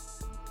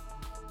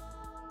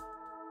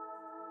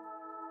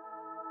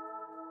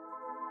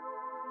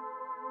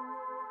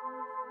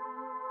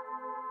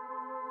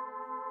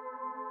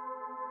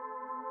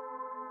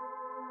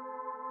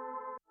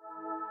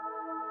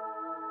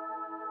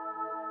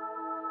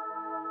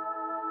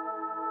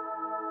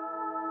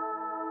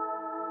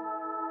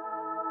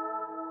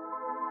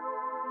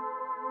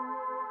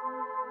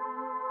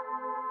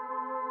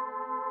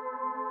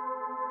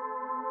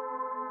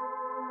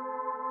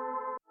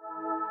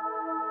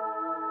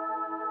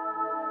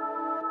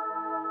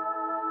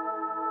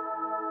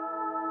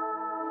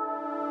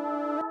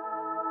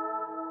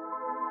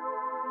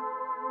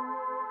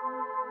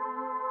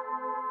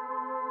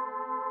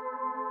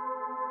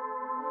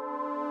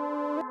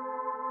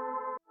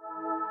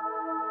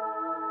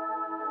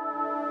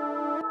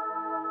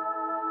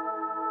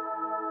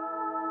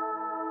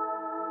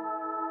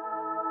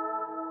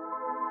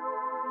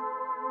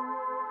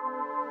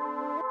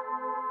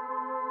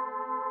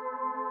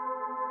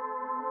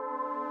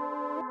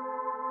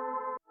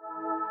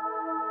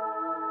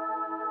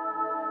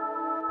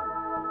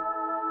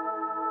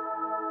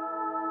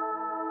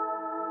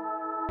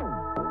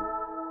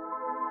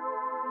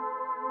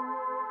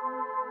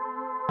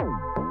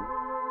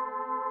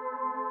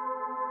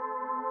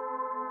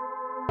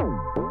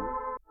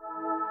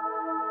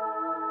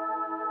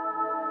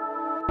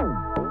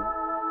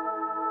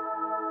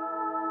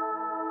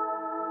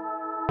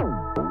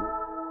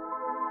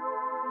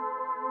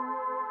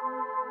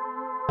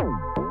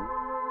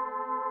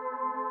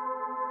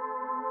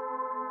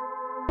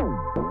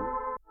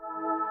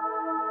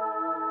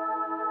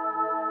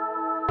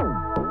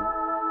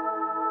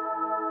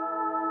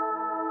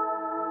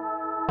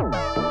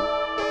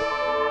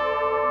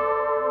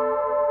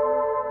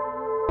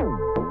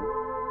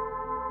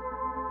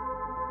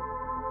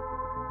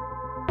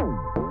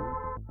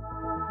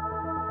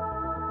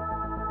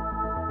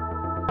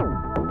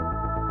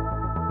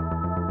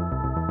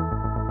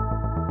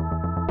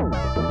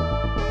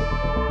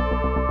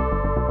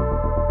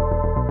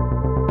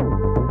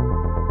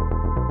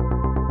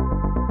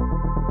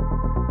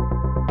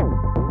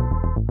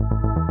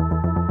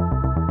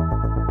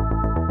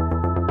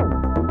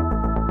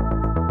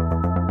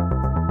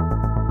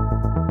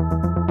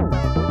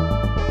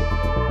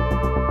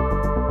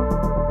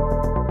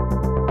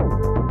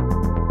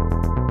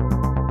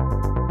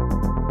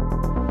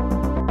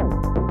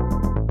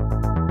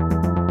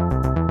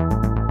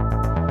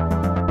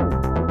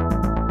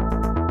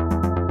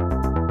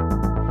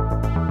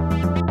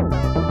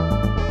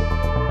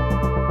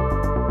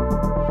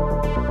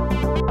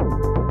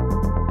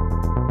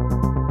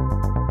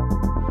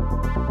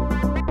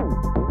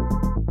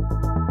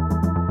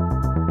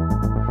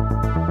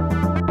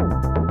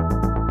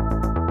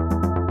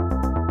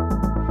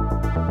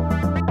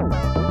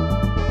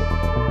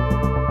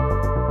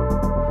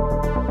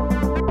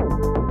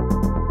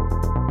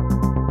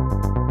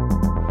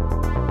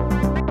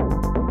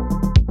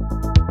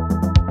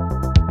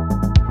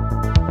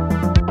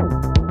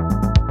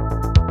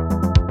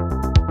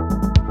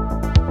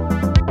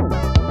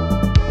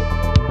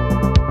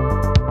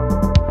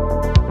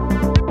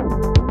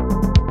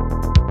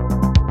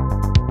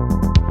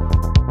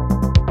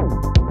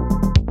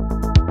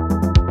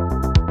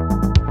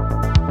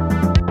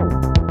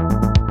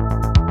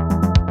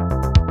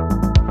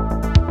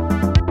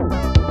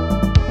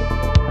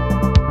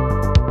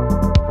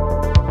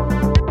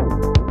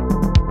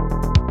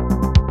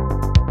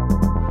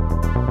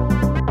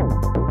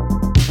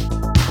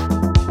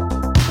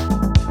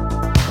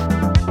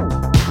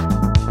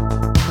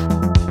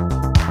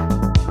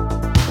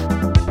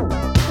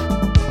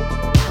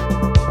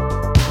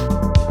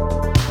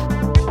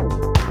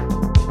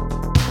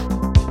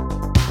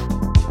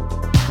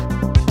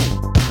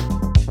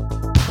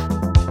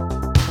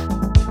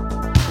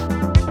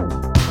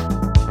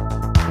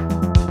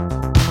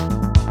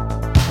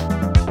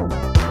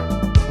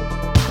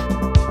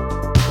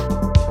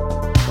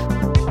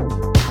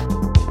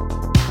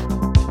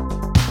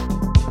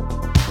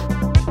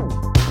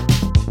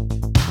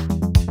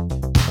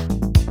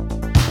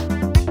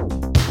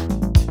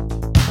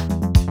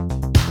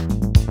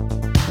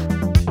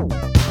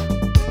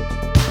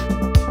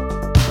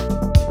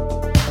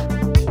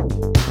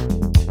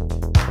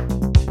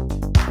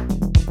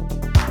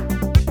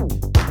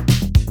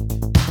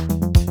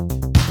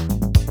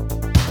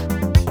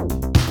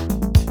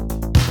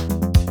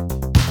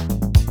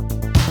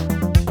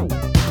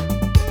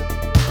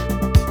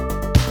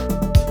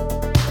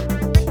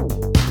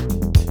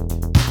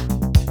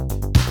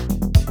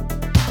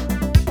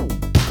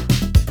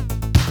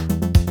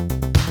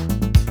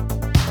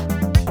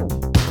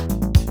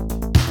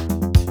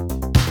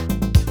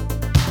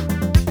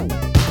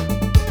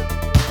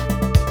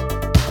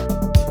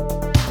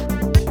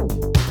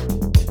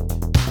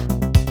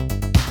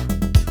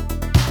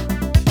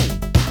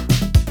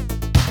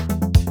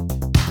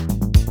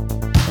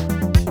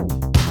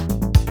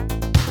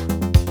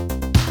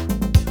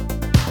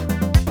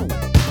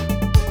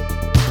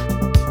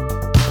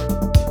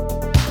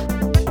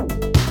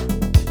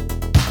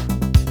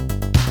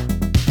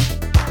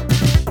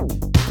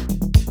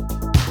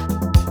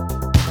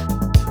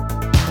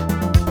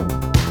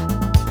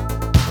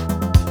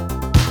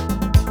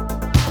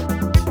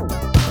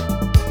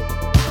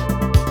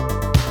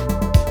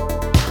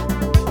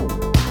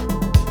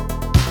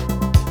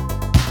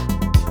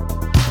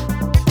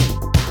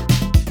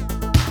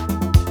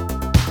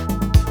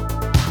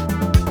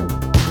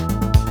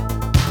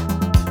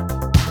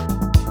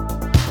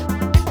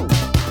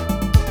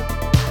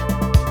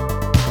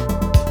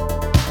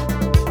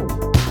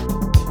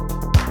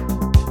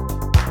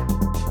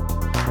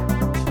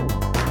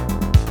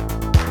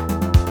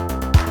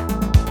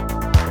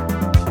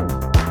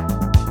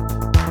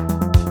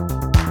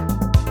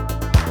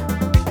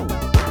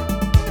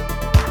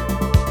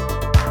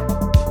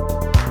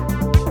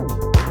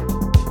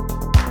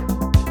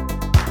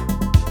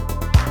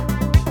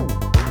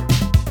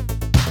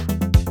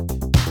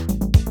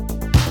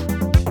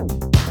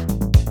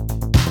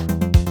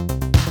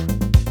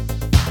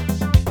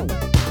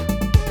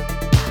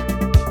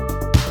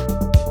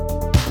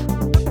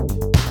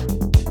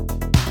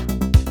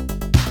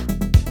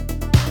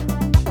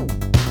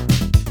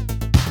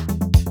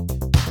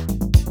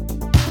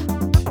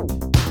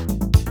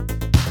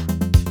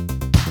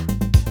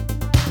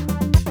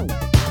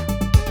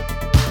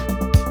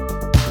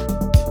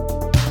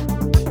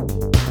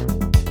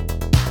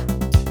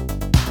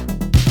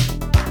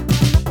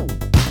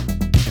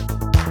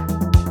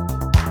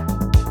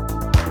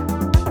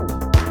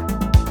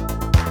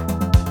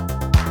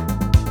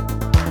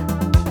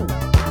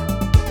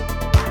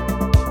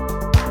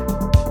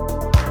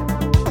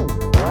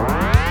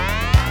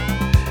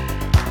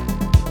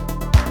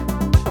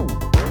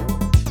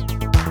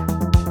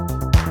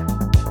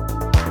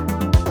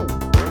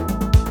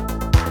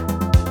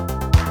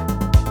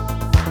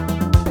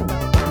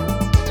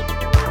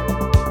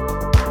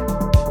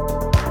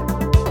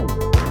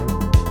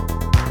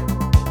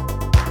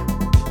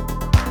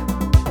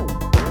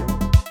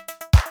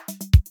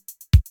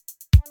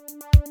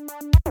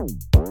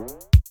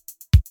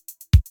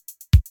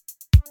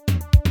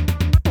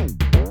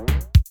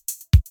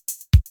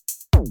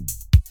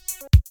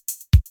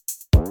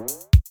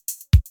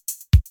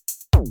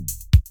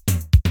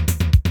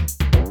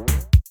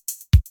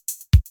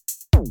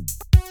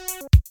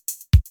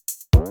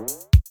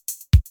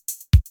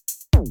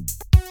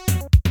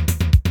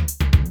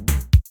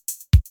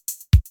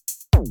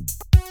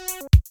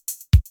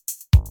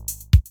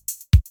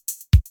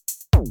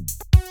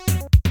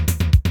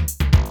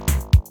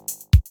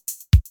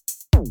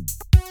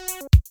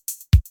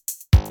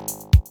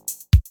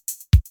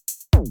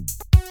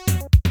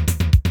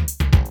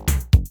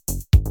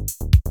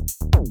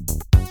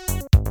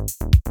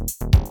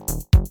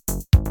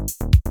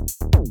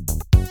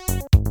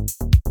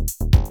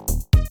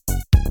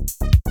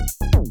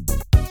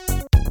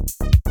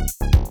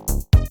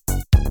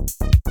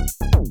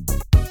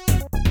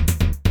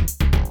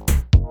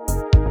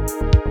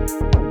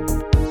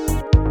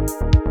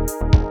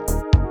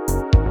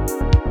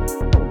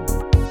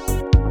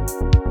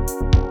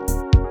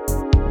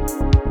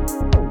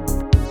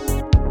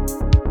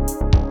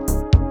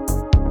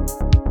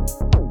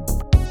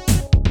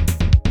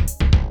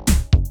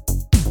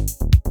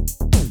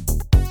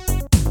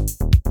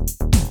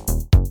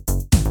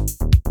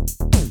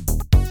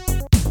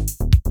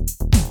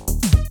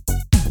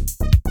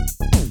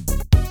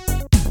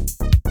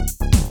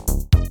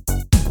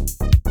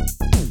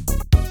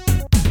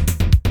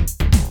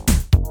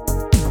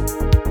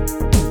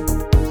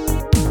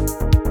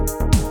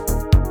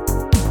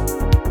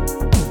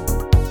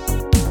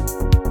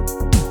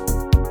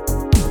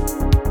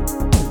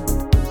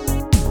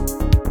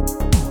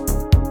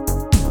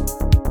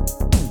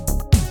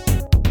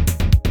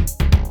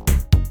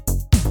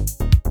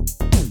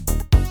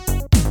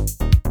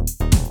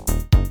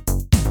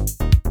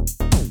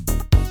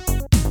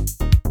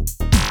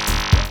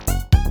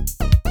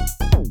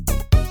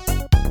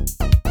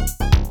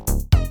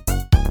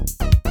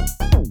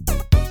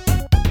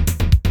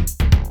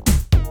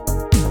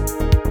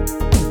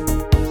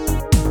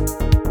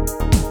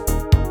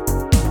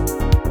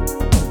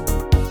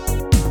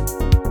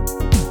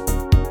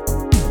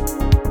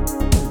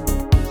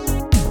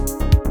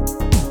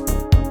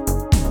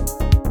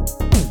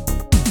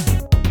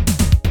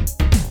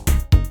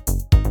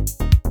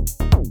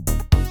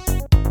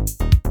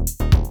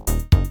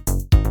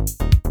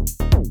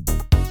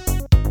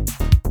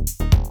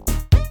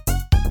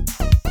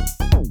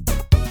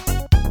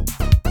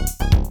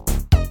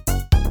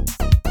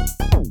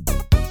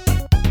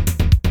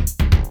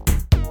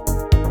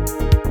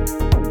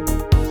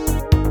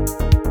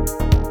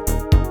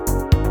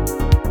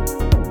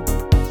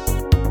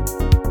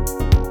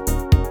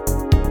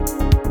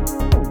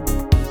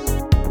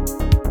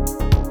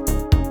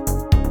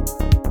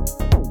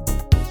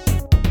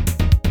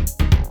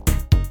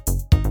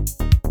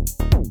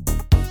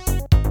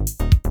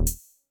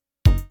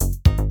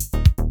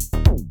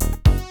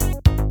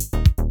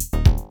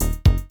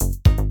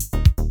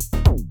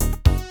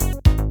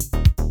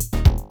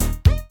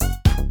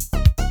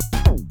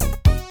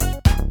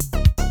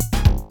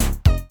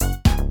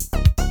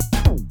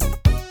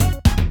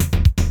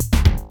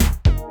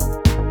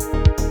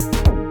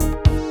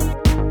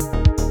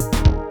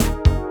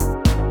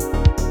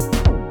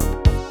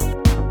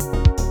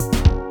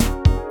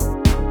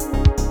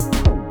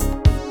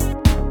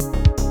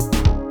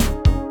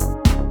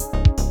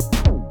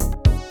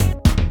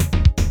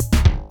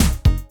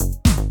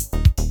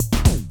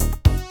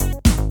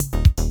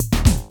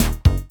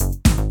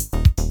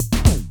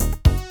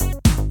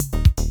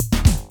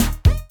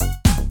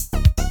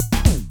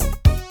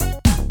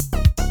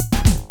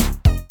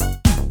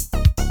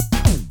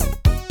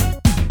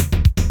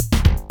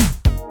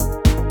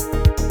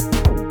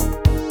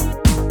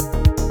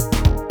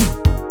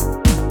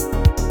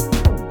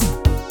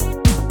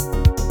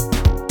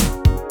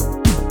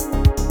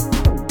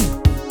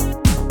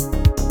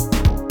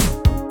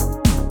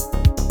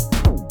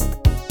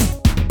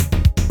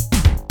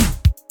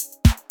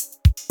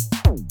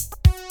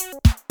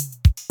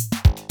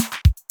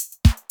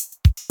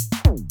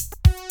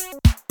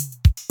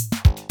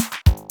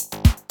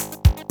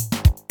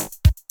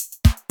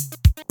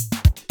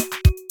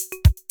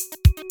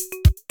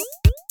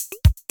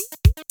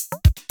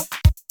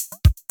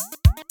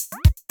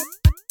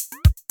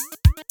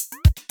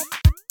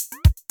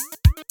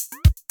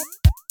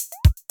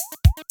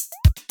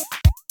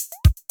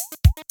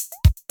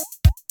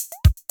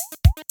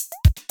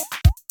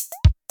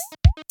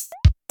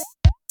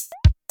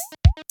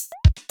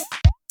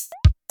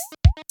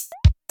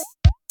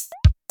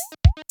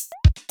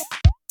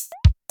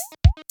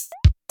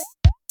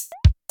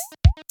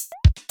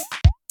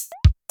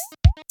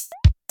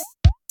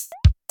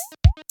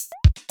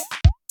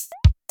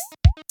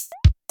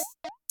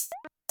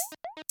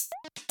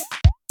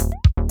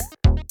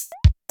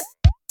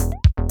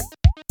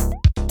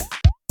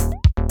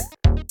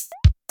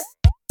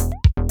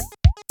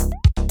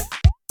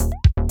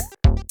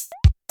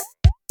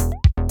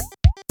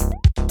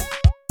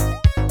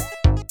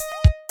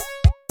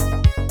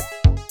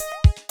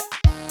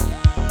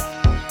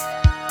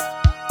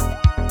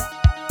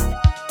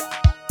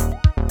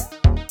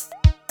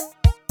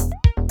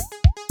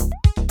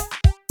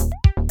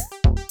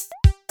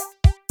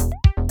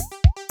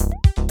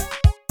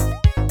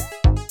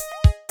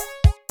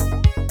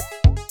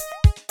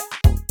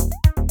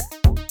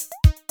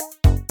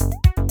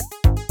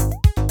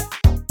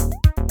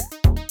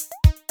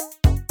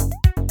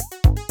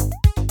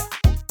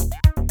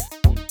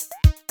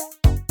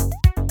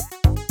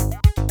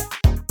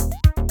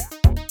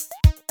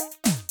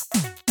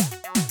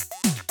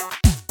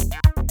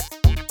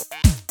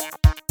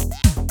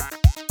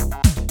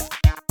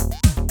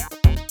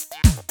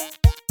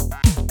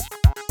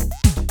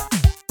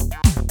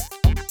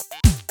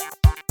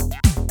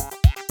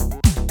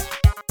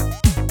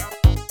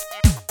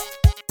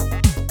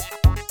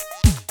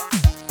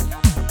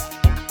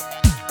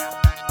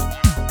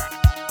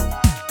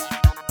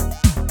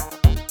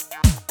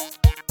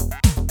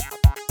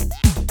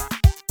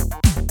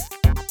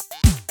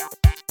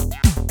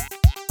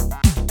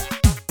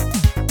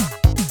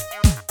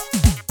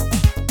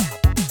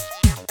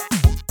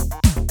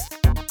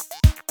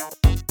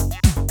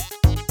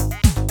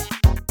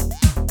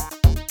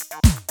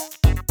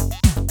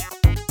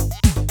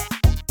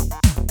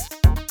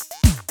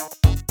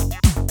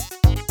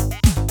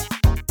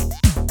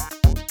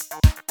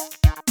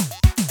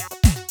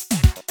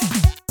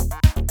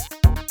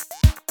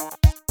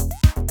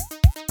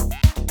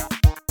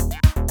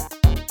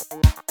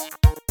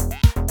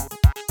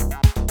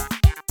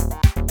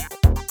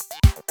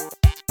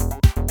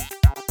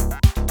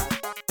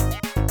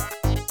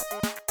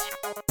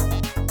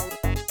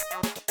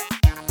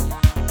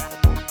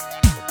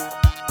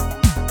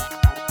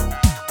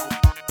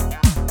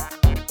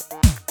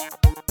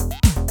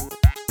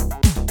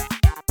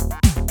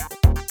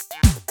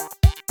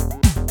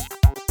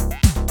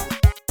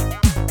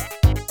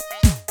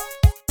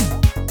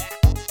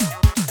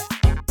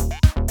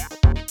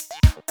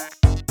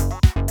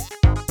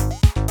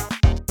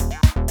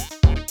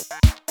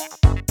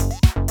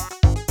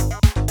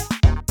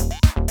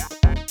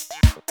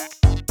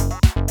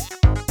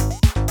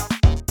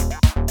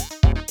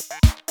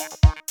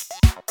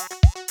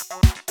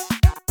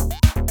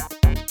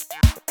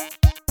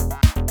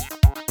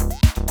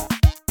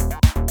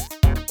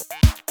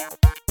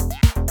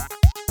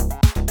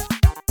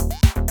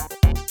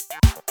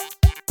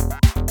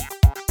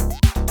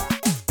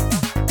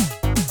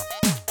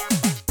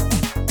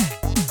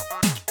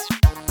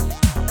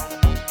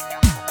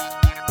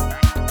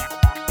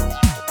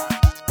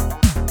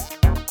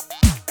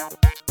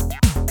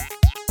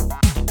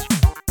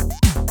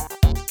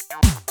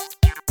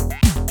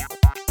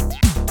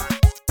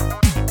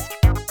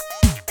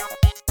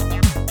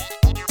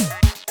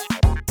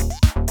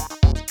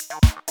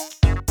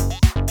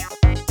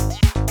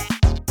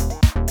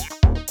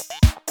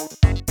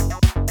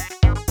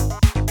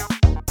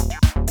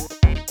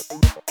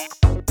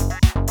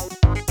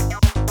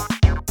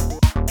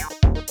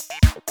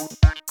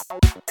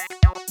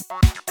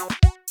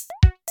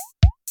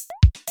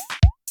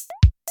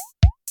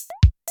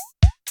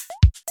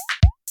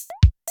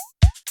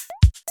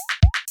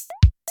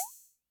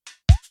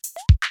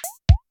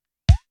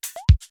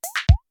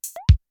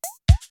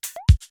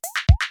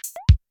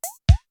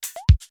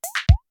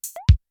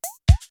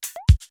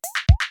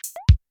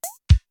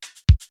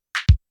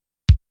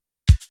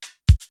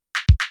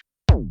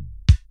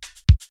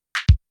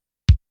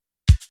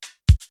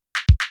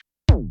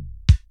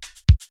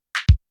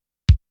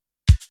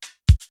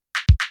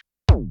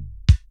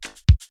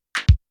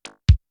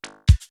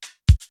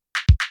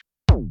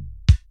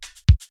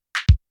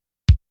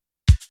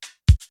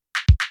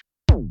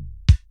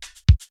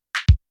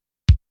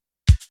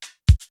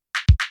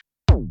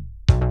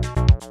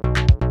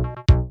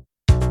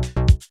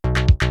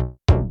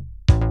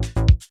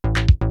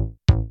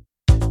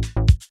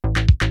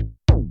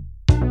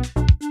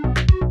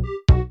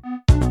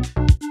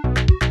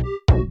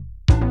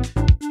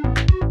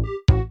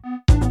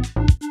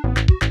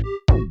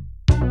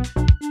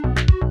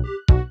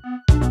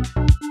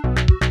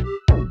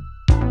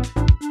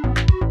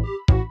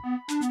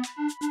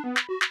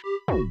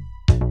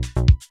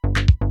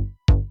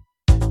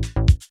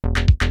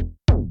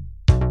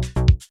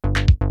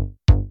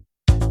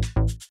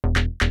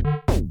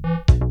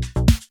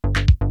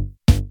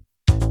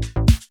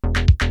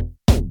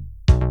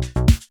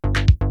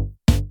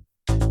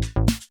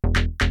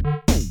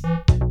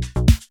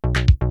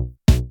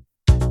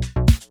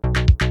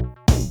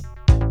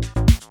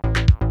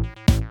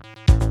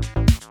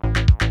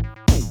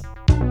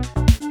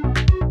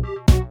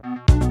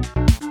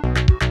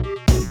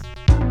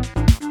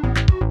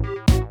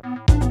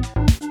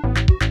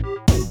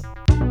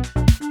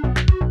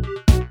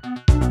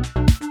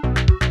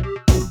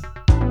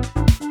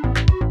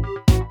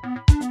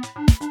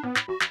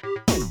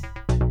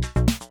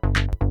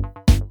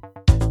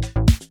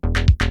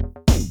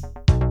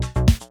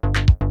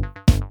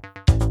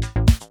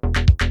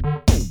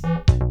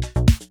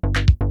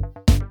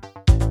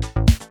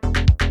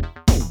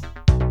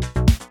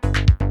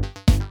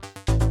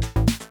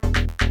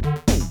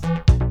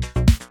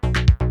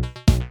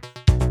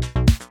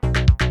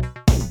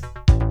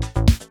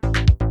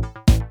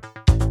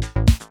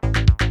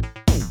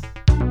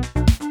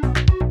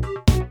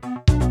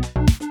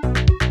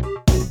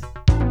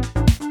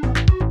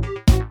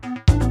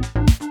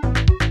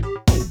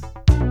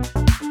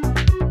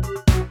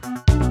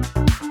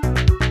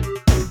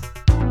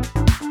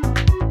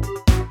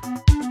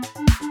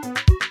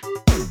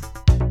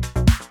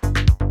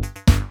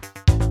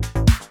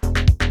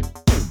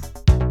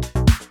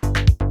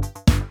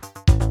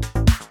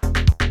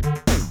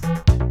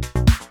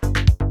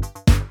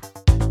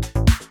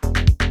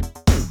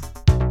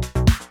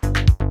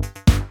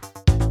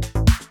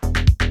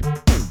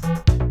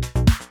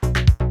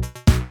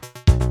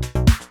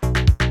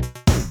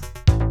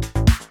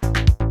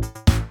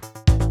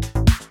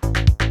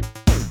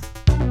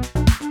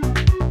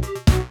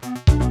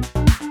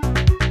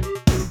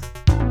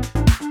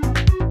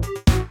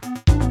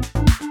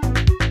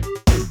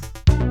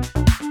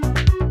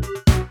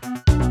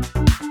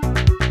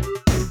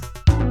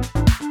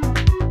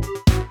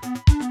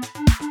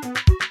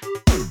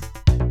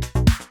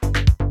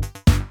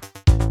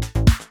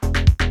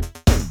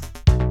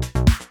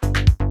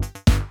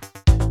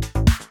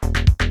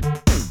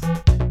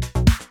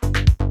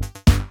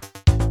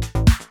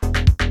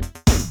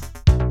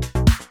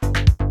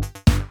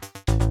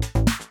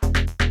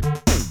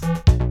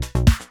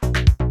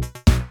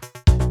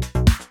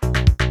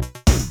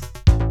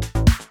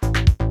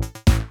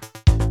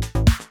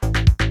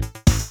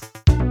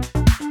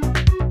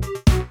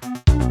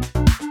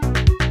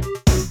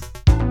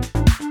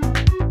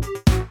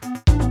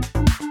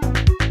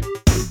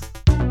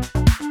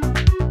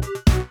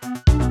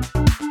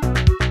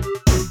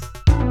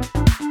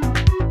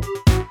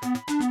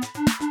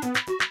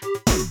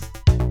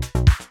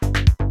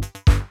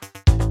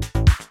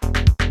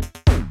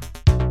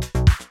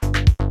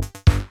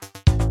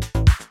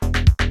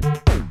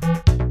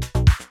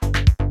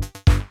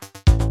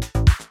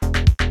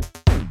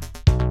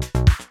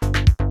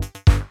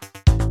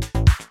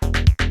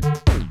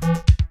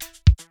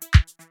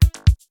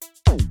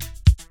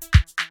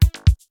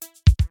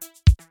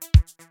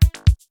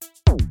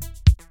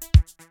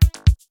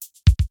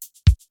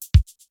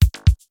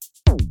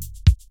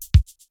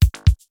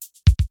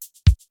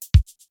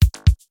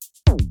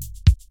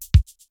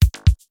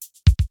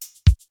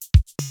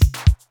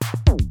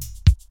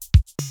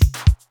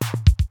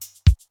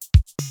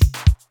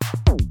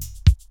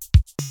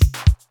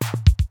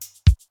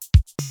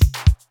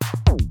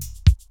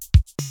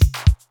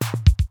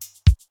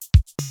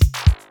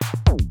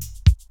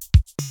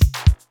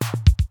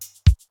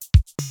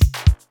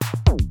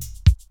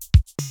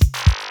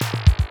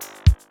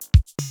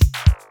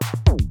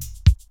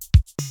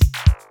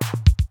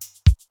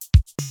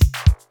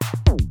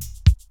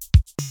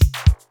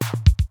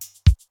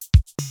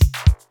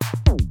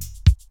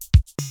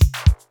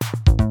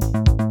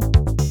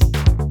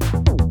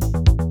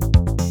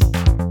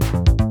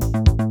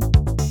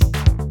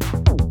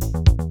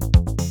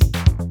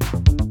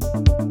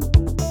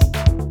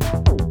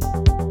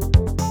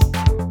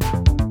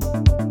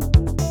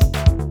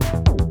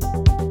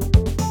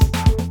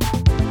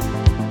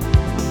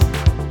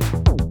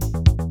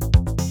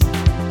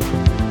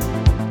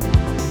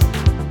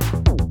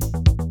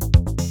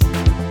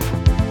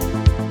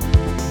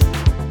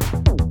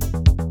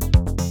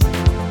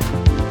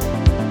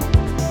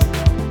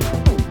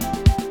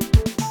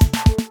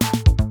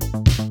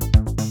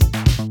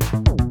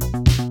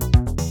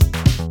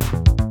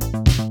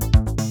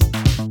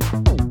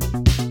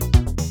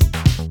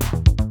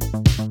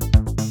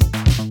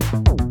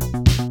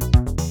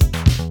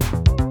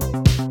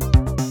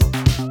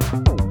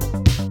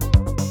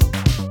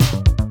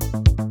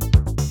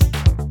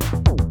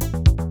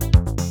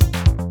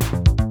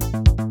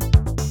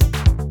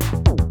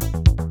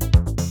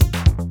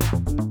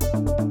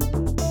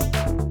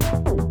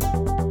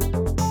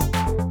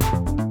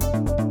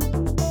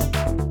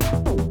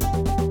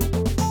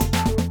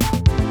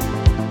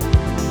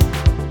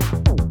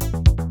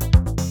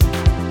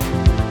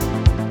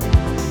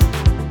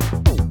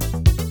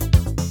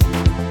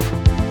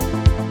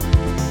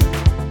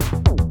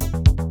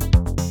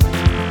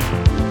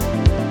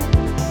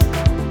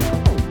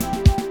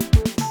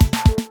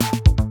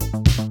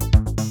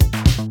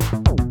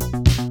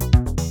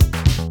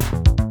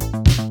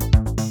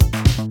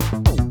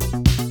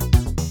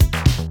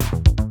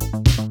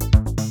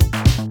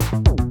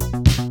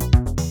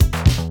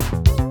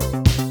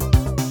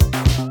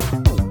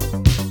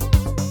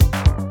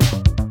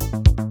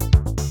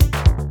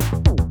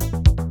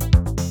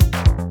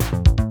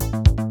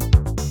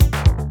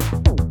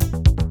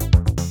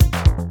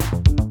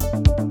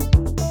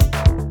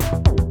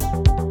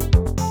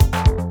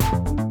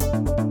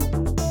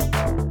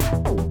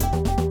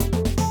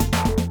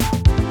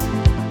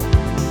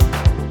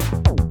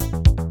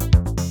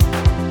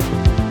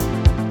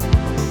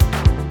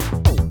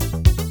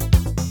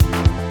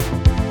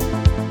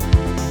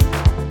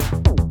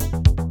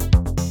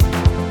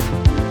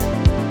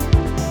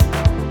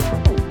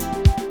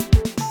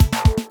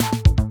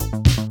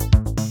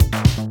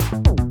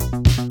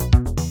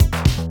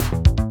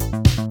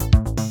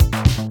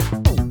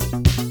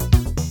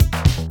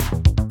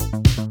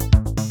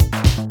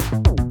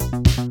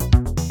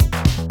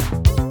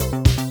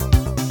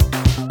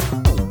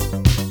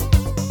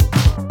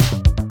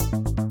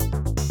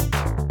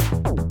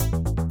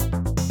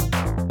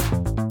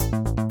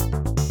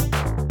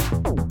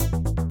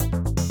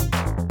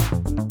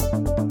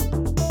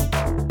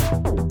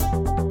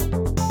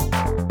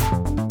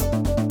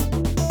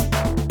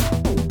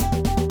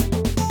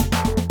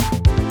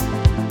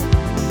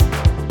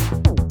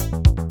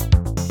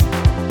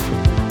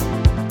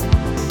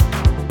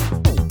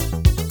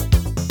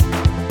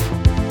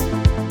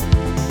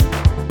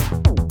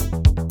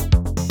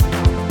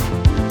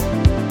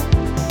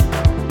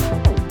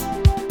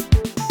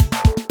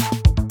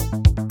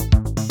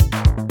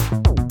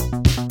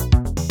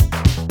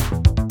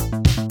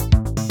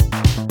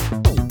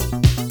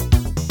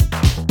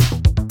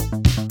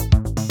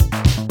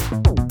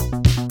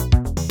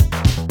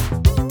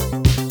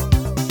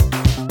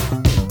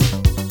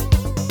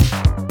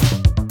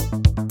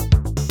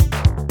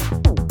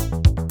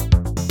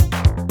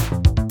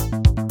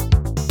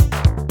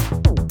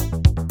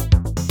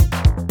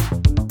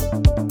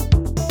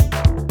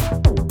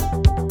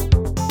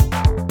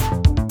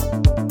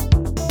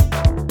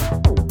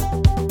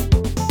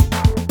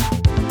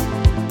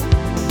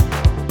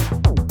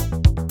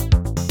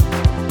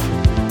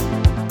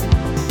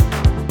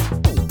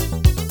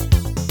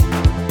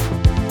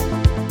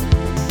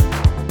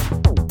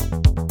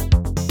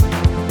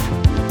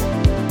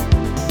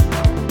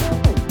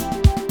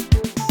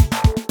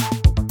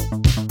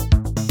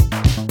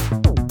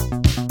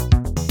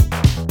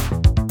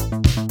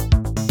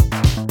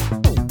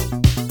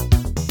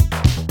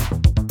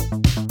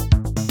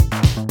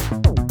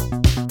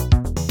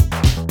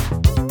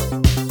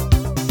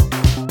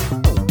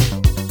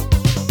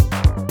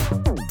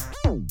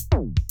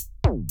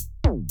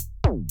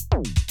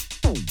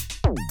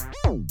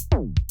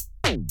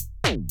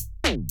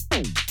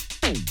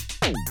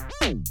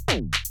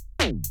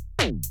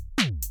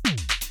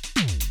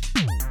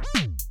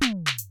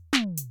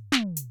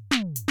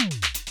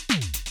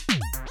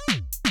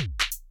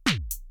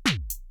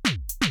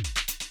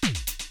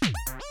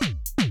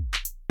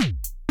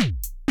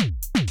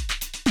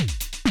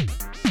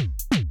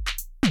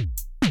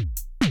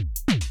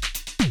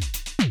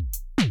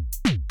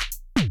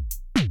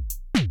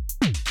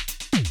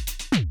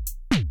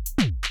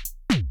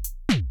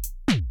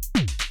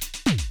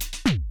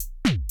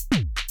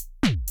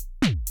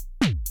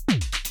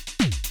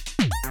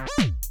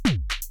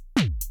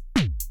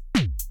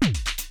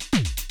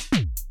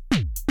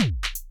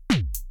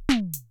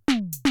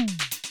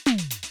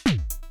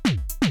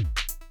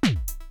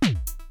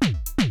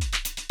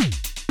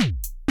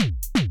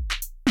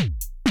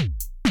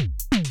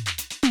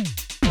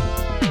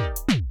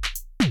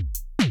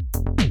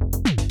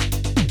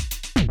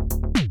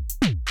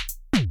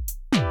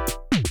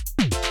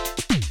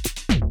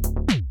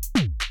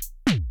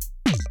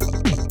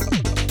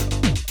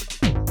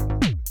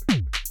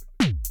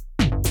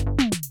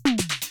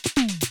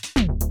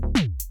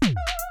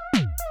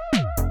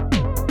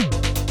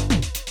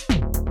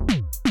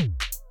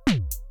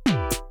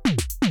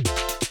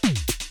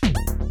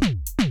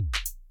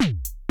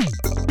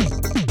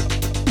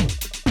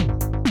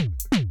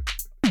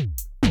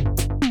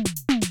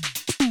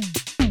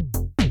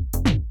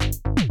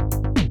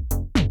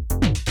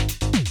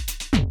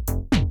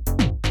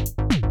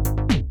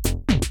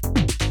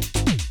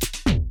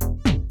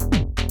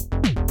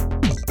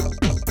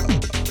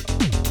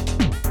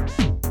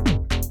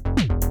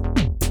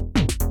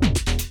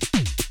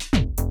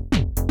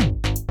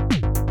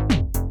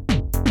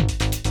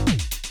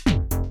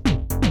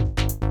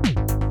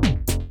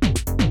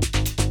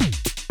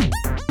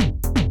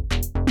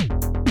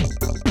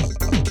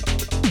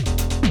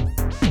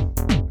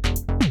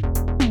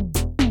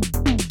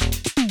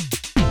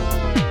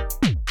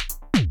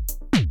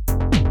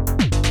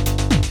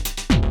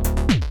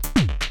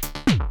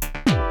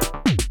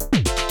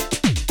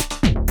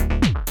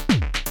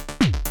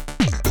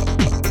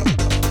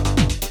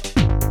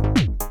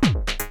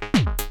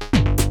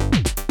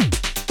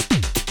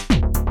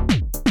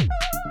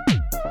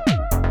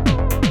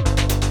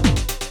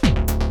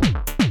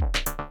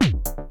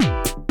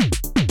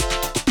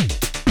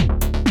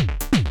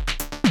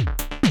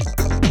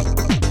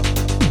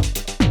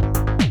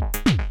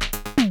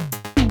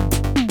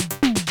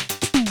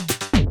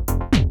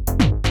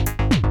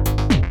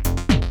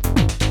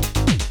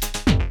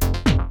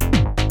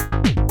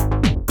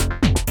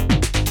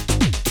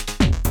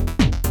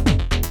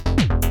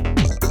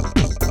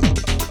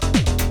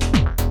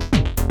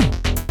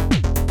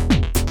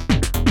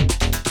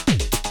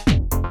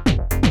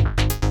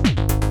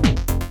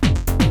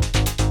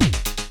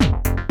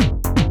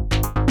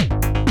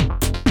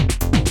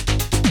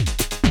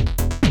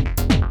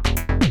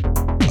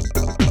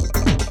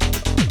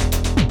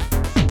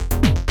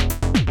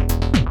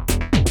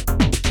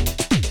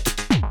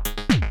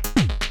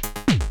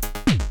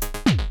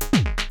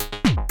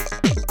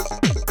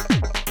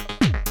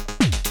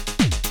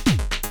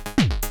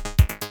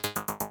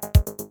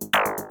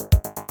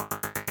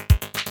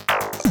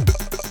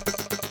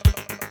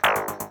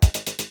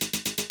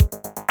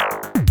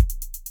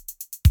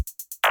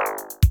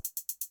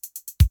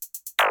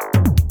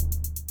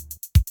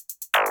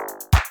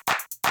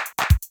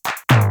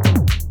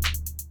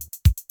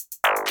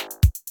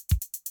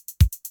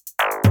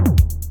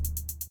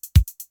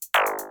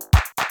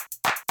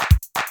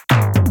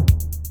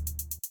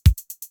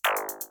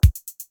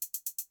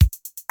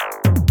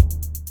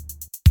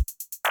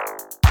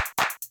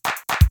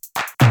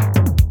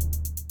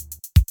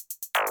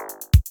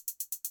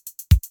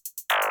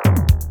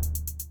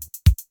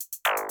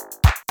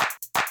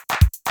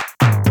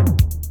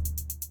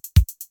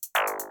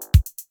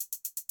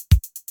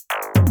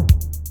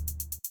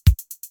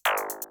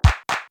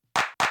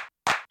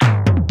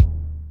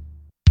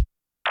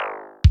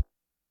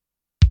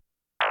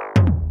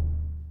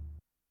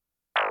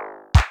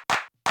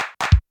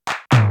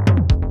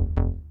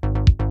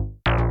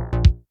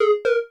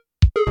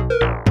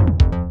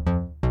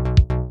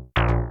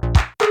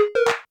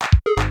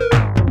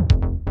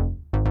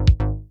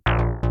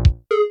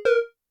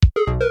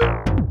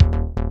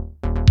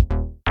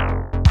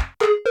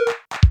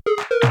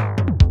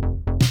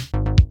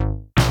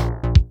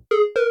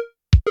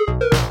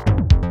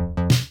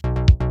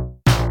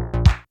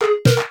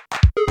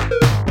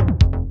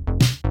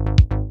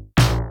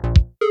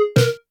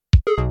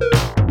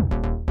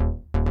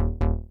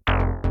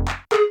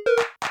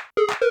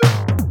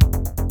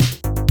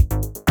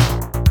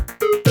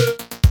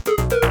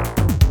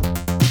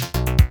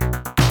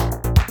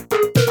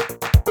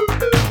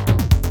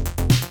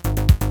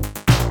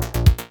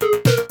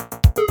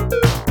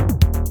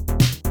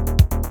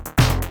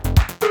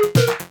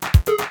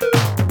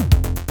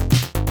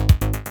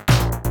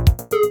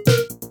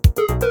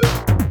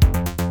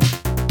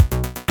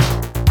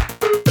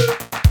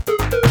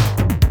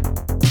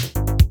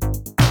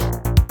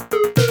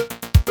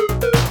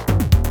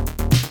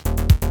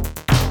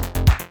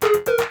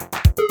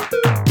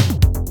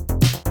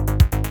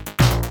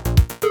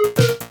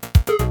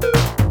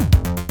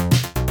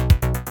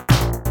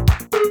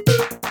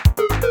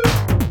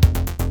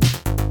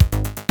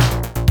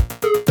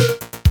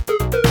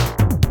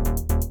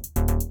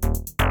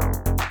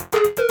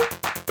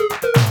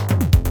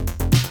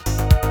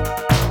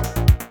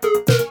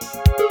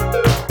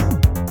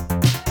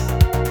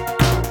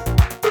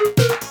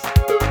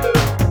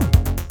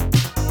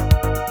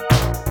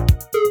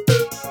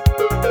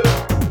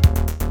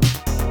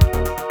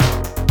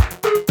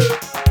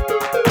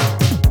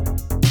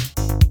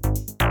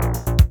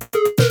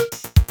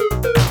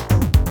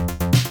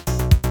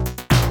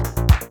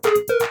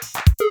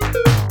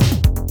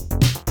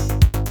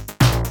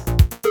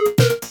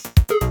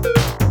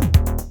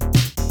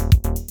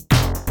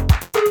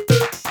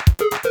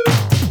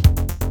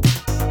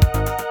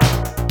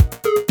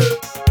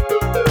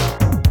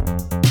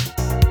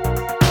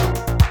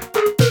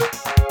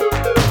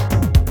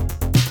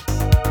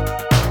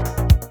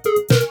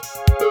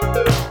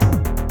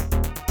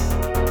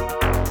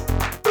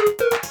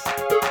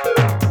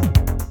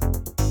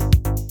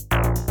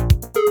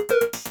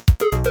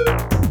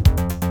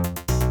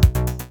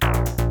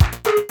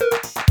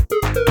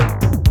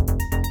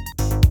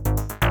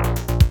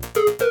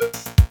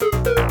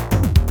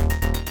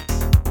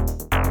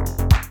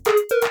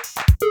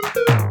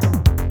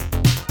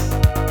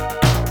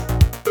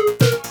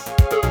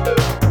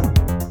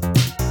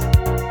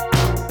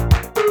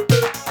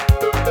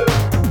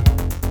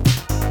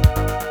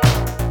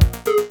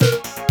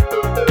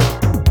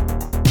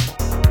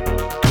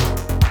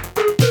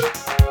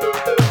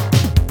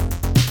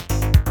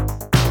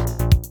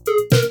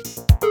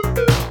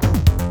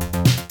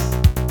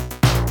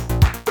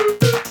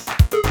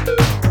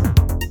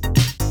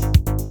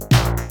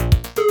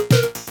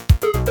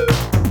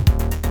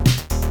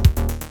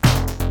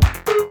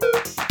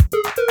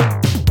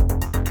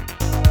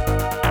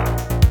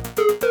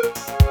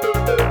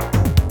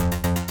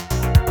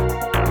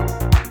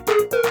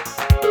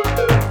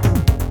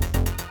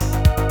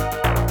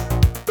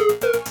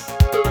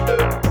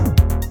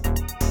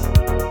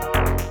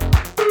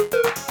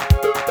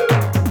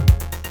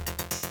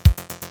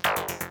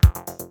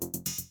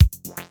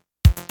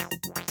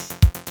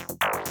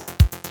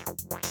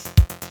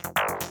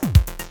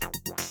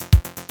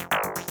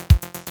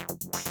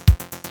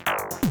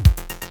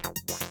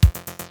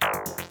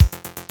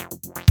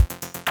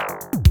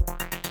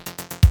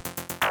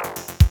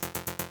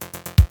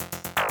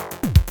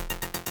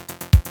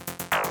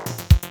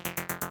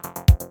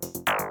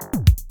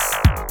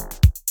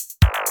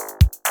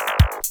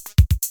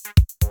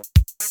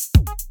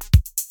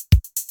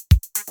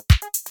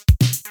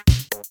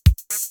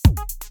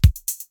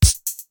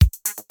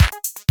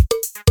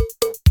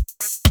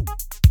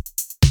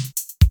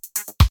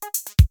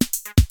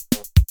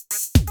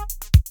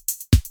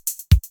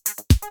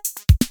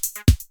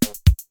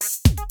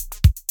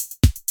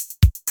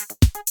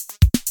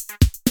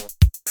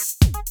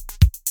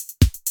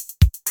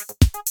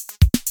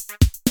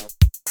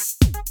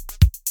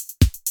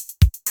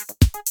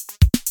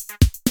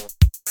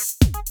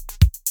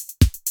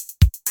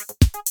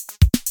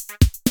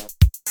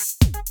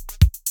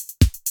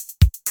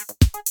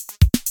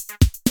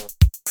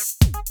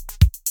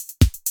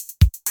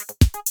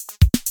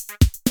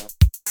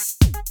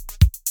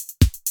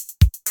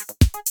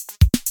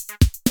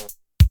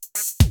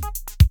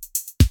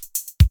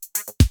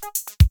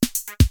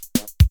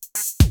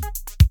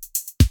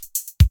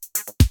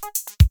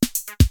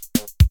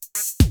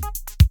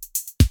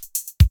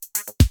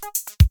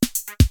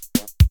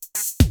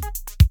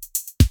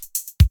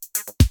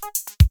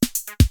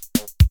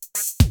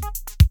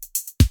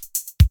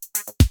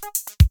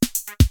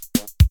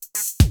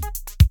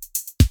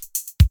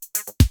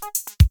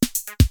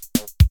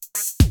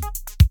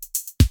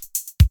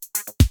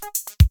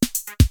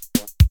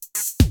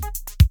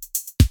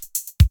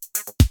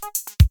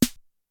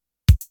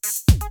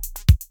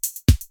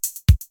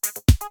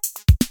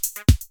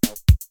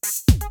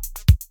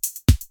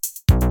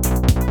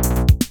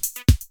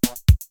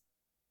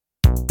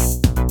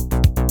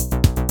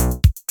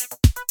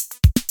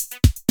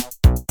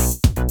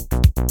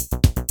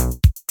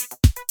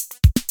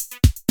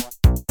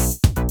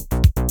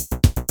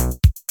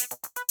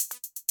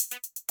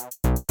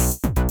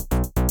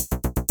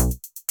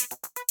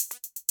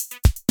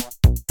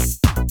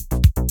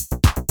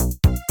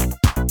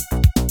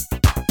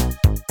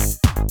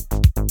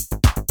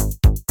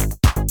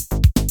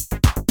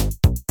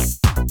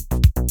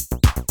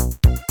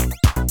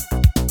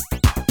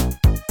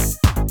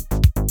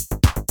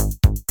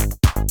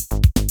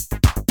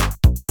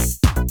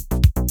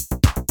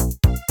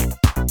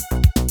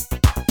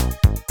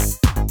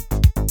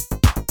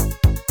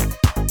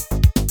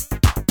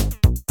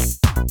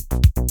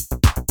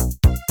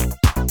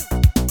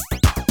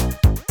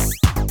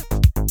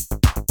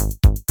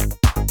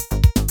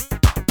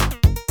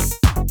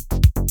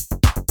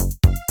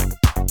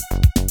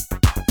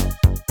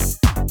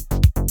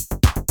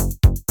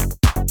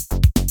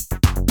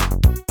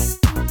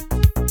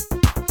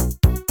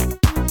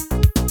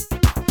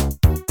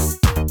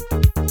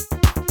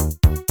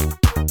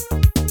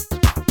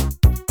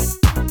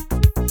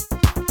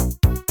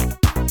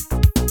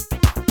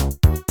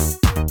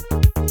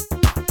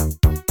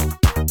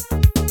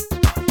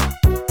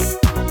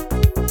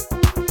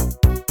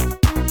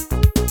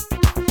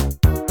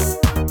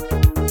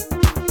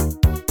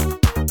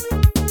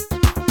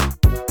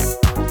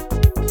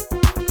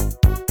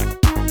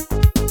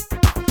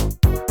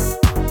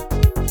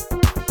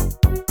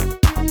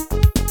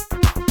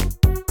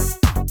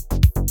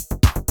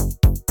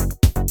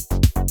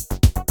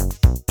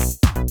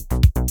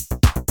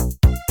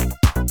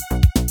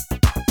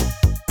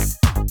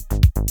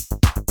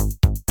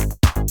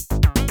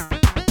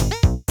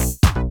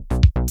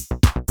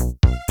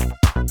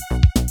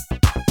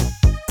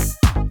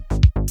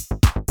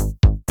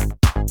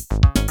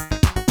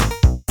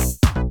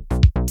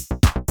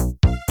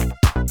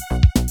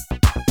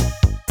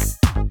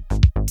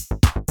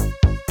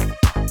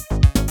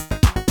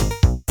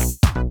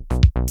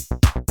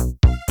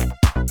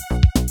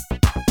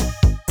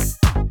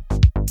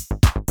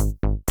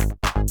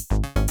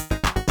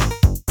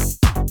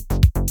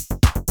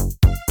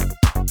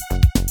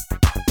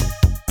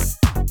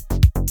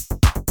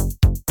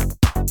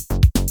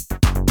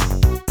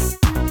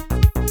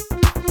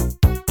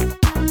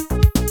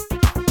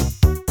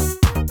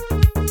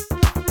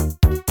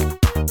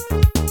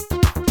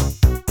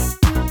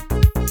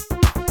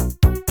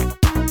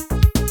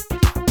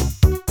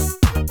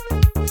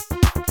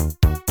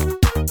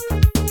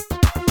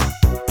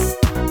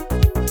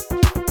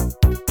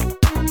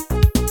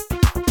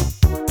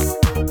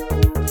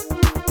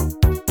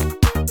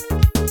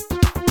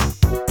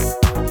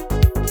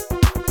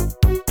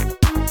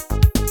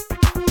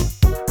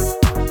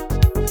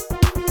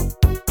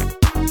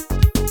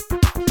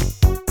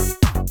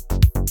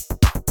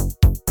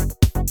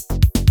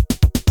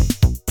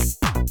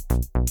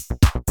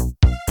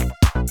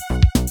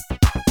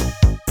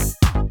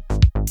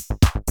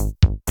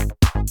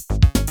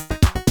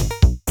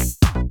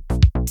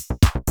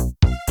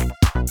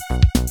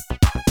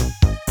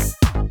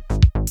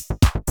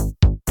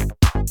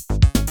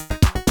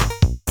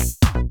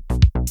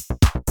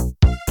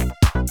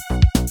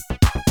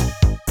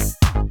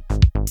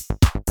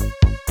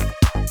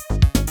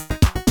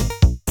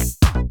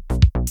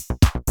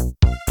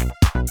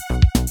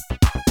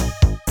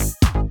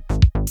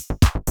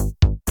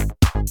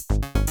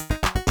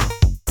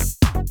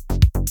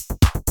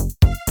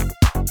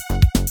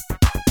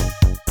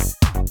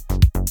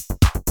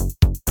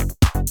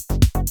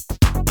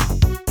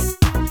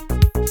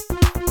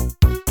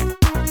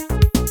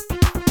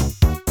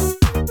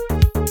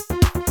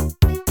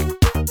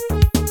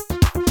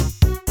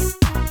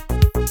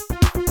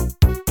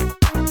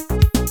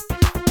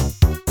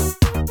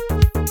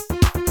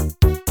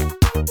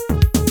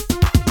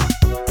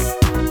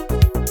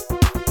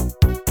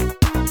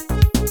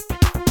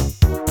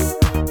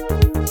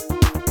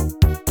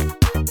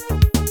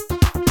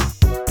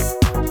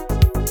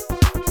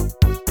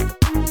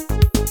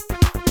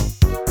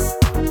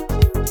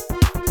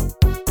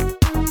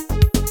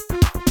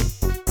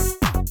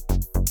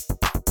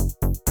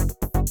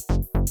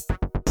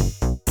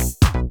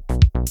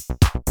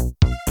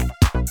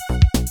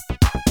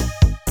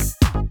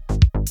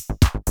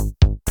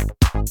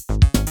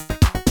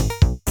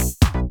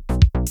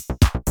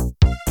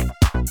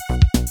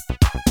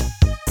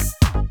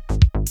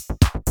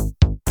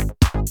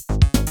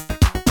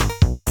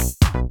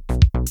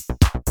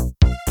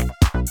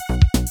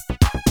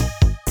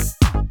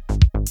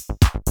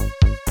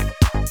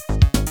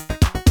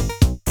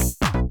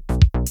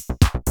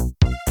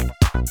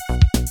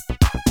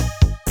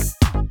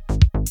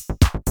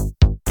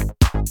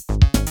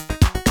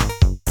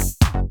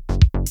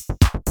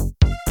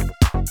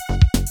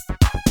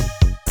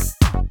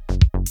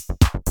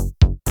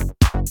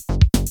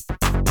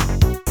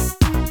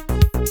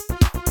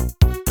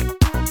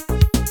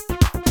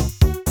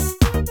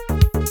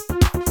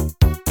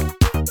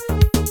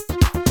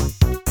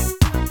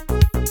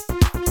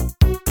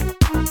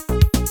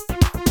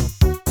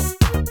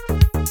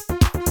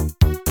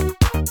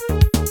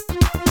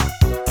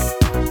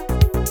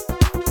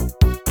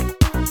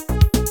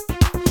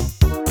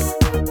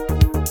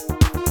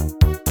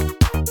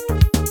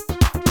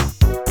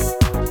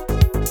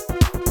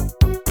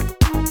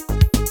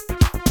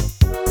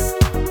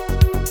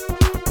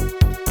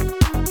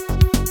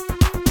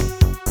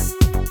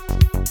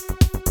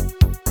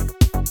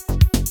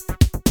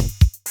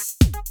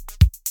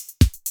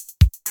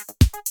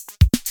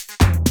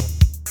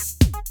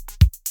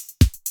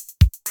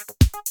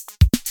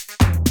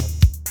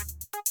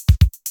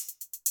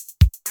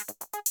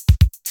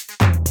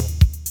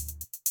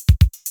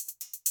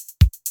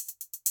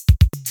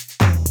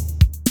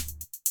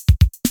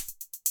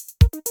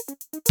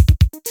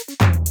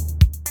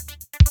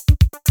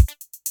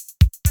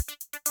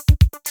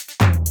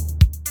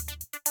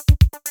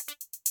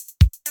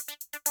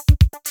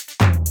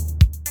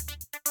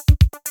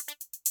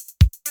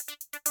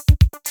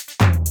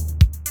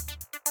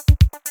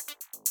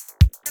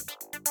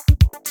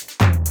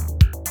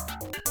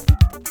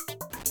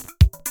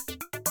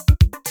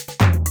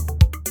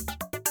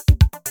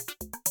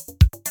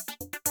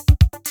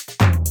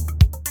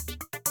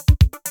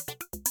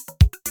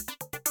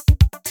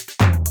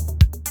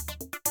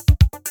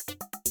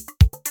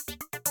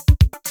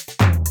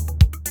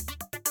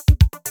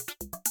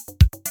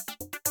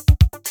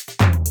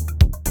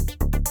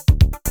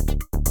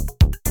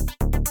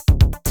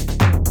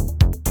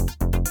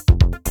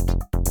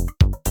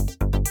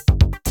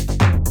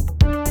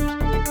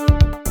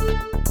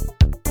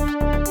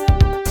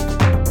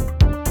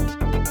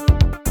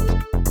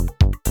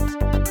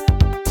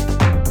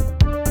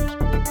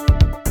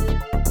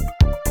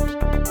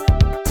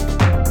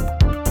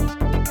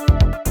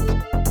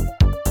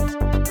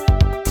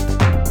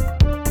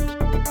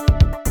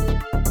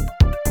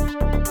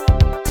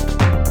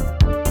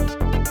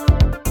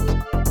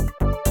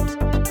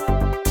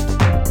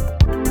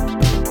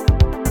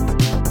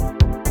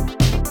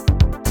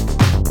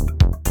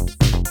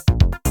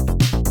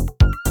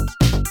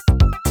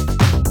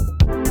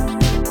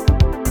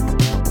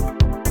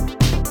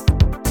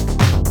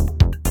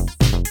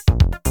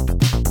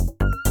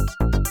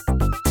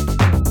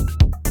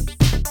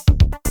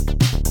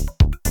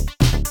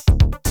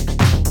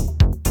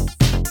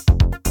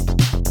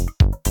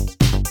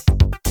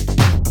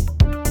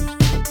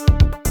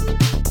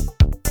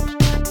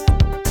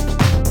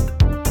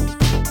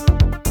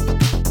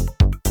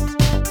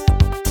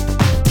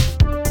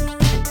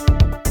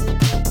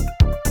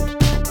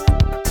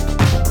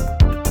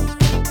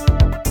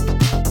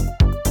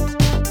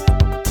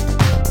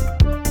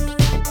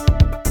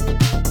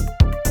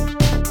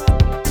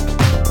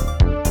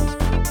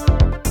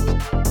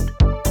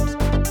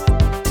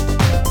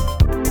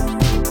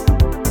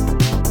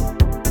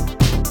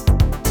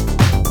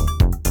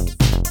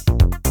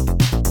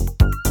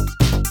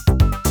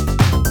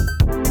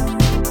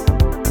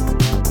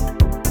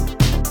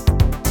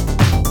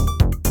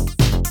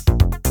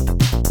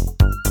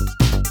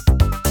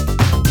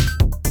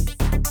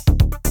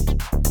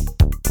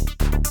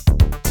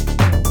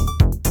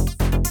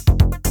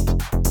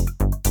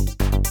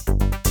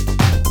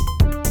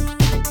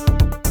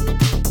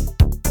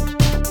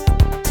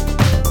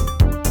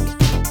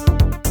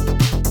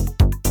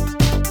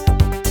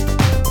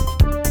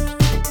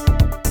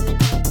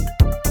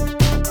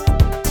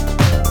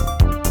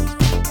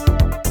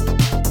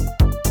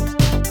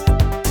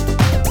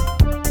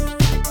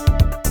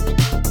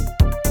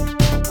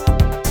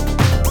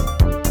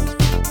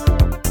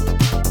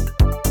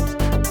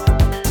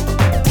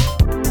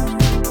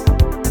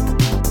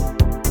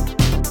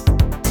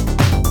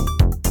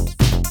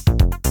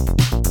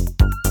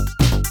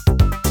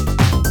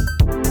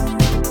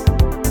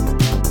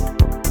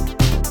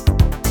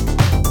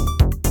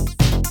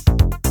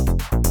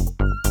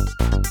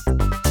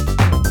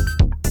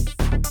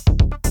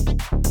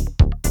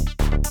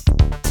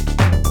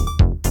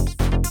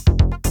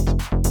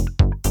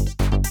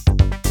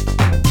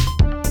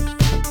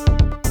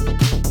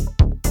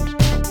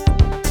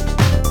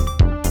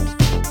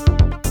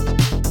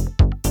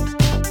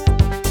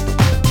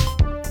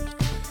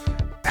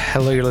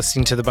 Hello, you're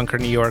listening to The Bunker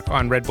New York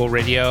on Red Bull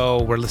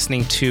Radio. We're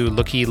listening to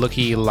Looky,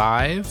 Looky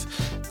live.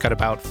 We've got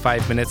about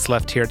 5 minutes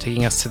left here,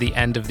 taking us to the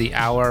end of the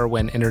hour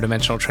when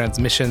Interdimensional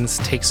Transmissions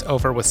takes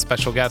over with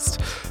special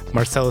guest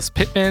Marcellus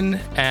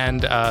Pittman.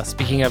 And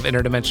speaking of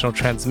Interdimensional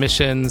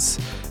Transmissions,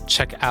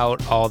 check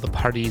out all the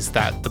parties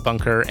that The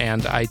Bunker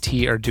and IT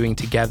are doing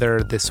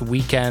together this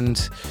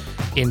weekend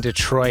in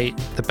Detroit.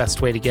 The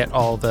best way to get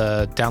all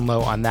the down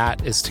low on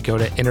that is to go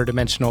to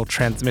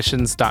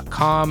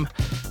interdimensionaltransmissions.com.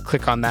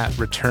 Click on that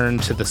Return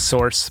to the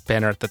Source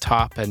banner at the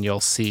top, and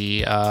you'll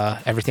see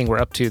everything we're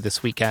up to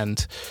this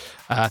weekend.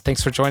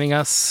 Thanks for joining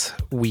us.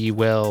 We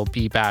will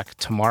be back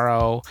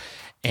tomorrow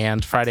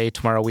and Friday.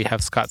 Tomorrow we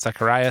have Scott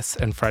Zacharias,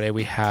 and Friday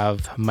we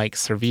have Mike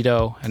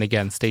Servito. And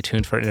again, stay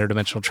tuned for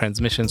Interdimensional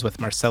Transmissions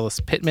with Marcellus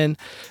Pittman.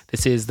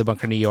 This is The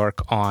Bunker New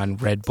York on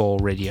Red Bull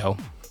Radio.